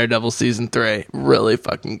final Daredevil season 3. Really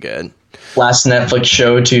fucking good. Last Netflix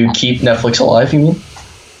show to keep Netflix alive, you mean?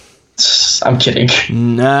 I'm kidding.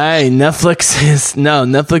 Netflix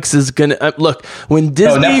is gonna look when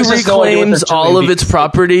Disney reclaims all of its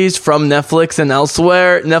properties from Netflix and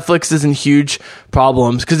elsewhere. Netflix is in huge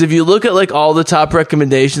problems, because if you look at like all the top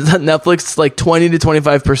recommendations on Netflix, like 20 to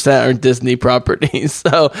 25% are Disney properties.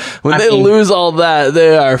 So when they lose all that,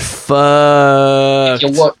 they are fucked.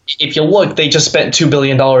 If you look, they just spent $2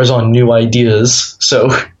 billion on new ideas. So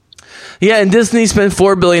Yeah, and Disney spent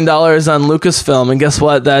 $4 billion on Lucasfilm, and guess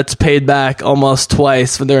what? That's paid back almost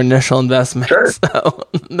twice for their initial investment. Sure. So,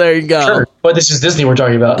 there you go. Sure. But this is Disney we're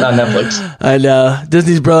talking about, not Netflix. I know.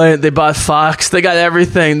 Disney's brilliant. They bought Fox. They got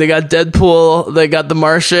everything. They got Deadpool. They got The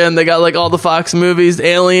Martian. They got like all the Fox movies.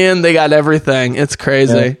 Alien. They got everything. It's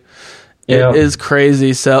crazy. Yeah. It is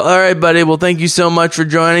crazy. So, all right, buddy. Well, thank you so much for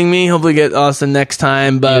joining me. Hopefully get Austin next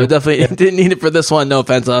time, but definitely didn't need it for this one. No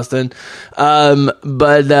offense, Austin. Yeah,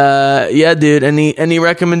 dude, any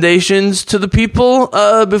recommendations to the people,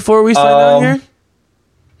 before we sign out here?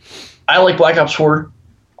 I like Black Ops 4.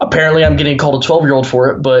 Apparently I'm getting called a 12-year-old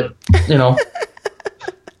for it, but, you know,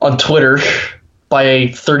 on Twitter by a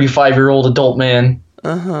 35-year-old adult man.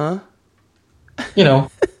 Uh-huh. You know.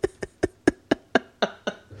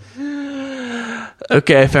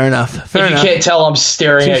 Okay, fair enough. Fair enough. You can't tell, I'm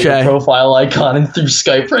staring at your profile icon and through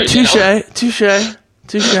Skype right now.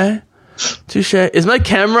 Touche. Is my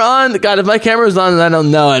camera on? God, if my camera's on and I don't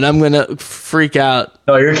know it, I'm going to freak out.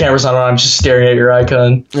 No, your camera's not on. I'm just staring at your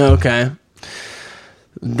icon. Okay.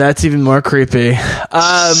 That's even more creepy.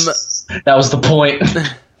 That was the point.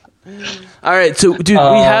 All right, so dude,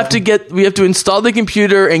 we have to install the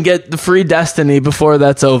computer and get the free Destiny before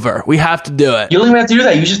that's over. We have to do it. You don't even have to do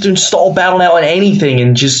that. You just have to install BattleNet on anything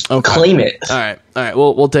and just claim it. All right.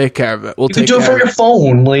 We'll take care of it. You can do it from your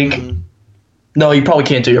phone. No, you probably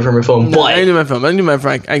can't do it from your phone. No, I can do my phone. I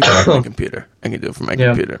can do my computer. I can do it from my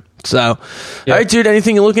computer. So, all right, dude.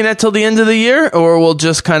 Anything you're looking at till the end of the year, or we'll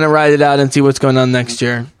just kind of ride it out and see what's going on next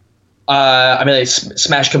year?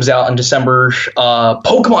 Smash comes out in December.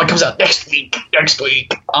 Pokemon comes out next week. That's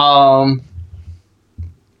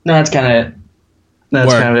kind of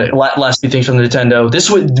it. Last few things from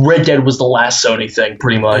Nintendo. Red Dead was the last Sony thing,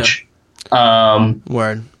 pretty much. Yeah.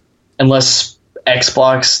 Word. Unless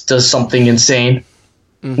Xbox does something insane.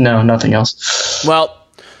 No, nothing else. Well,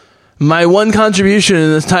 my one contribution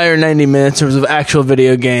in this entire 90 minutes in terms of actual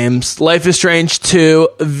video games, Life is Strange 2,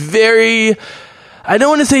 I don't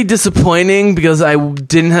want to say disappointing because I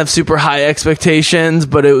didn't have super high expectations,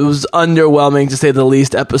 but it was underwhelming to say the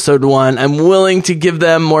least. Episode 1. I'm willing to give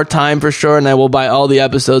them more time for sure, and I will buy all the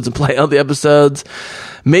episodes and play all the episodes.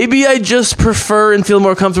 Maybe I just prefer and feel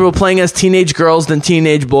more comfortable playing as teenage girls than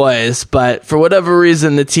teenage boys, but for whatever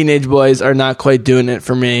reason, the teenage boys are not quite doing it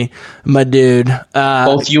for me, my dude.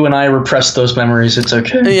 Both you and I repressed those memories. It's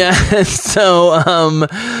okay. Yeah. So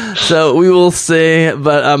we will see,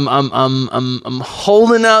 but I'm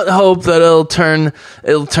holding out hope that it'll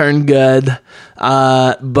turn good.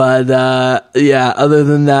 Yeah, other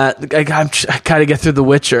than that, I gotta get through The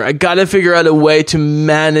Witcher. I gotta figure out a way to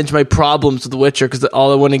manage my problems with The Witcher because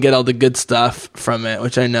I want to get all the good stuff from it,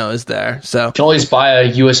 which I know is there. So you can always buy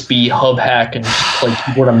a USB hub hack and play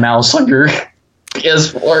keyboard and mouse on your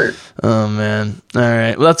PS4. Oh man. All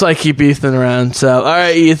right. Well, that's why I keep Ethan around. So, all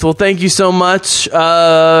right, Eth. Well, thank you so much. You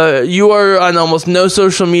are on almost no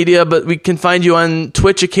social media, but we can find you on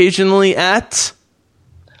Twitch occasionally at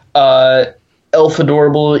Elfadorable,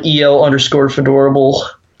 EL_Fadorable.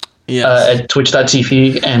 Yes. At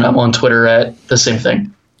twitch.tv, and I'm on Twitter at the same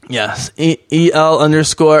thing. Yes. EL_Fadorable.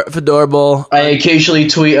 I occasionally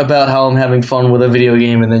tweet about how I'm having fun with a video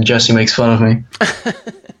game, and then Jesse makes fun of me.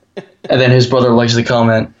 And then his brother likes to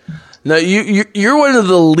comment. No, you're one of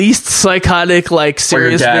the least psychotic,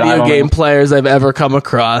 serious video game players I've ever come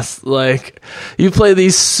across. You play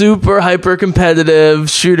these super hyper competitive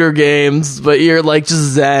shooter games, but you're just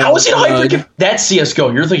zen. How is it hyper? That's CS:GO.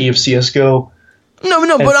 You're thinking of CS:GO.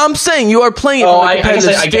 No, but I'm saying you are playing it from a competitive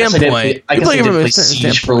standpoint. I guess I did play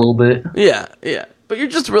Siege for a little bit. Yeah. But you're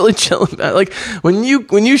just really chilling. When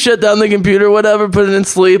you shut down the computer, whatever, put it in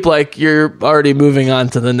sleep, you're already moving on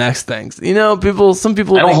to the next things. Some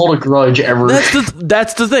people. I don't hold a grudge ever.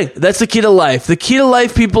 That's the thing. That's the key to life. The key to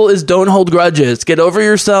life, people, is don't hold grudges. Get over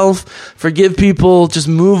yourself. Forgive people. Just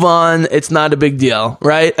move on. It's not a big deal,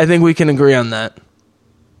 right? I think we can agree on that.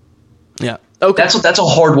 Yeah. Okay. That's a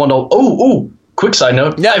hard one to. Oh. Quick side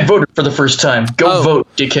note. Yeah, I voted for the first time. Go vote,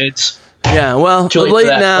 dickheads. Yeah, well, late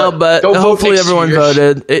now, but hopefully everyone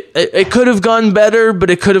voted. It could have gone better, but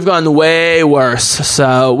it could have gone way worse.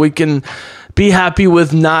 So we can be happy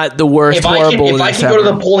with not the worst horrible. If I can go to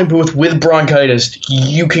the polling booth with bronchitis,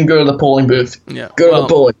 you can go to the polling booth. Yeah. Go to the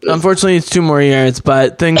polling booth. Unfortunately, it's 2 more years,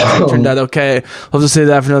 but things turned out okay. We'll just say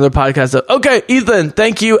that for another podcast. Okay, Ethan,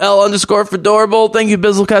 thank you, L_Fadorable. Thank you,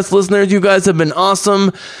 Bizzlecast listeners. You guys have been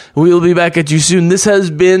awesome. We will be back at you soon. This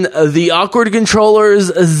has been the Awkward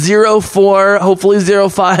Controllers 04. Hopefully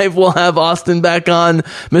 05. We'll have Austin back on,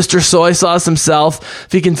 Mr. Soy Sauce himself,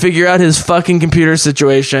 if he can figure out his fucking computer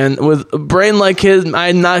situation with brain like his,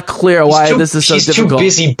 I'm not clear why this is so difficult.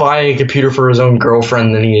 He's too busy buying a computer for his own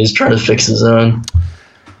girlfriend than he is trying to fix his own.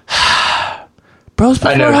 Bros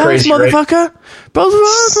before house, crazy, motherfucker. Right? Bros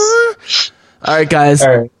before house. All right, guys.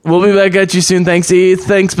 All right. We'll be back at you soon. Thanks, Eth.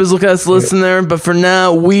 Thanks, Bizzlecast listener. But for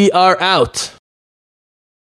now, we are out.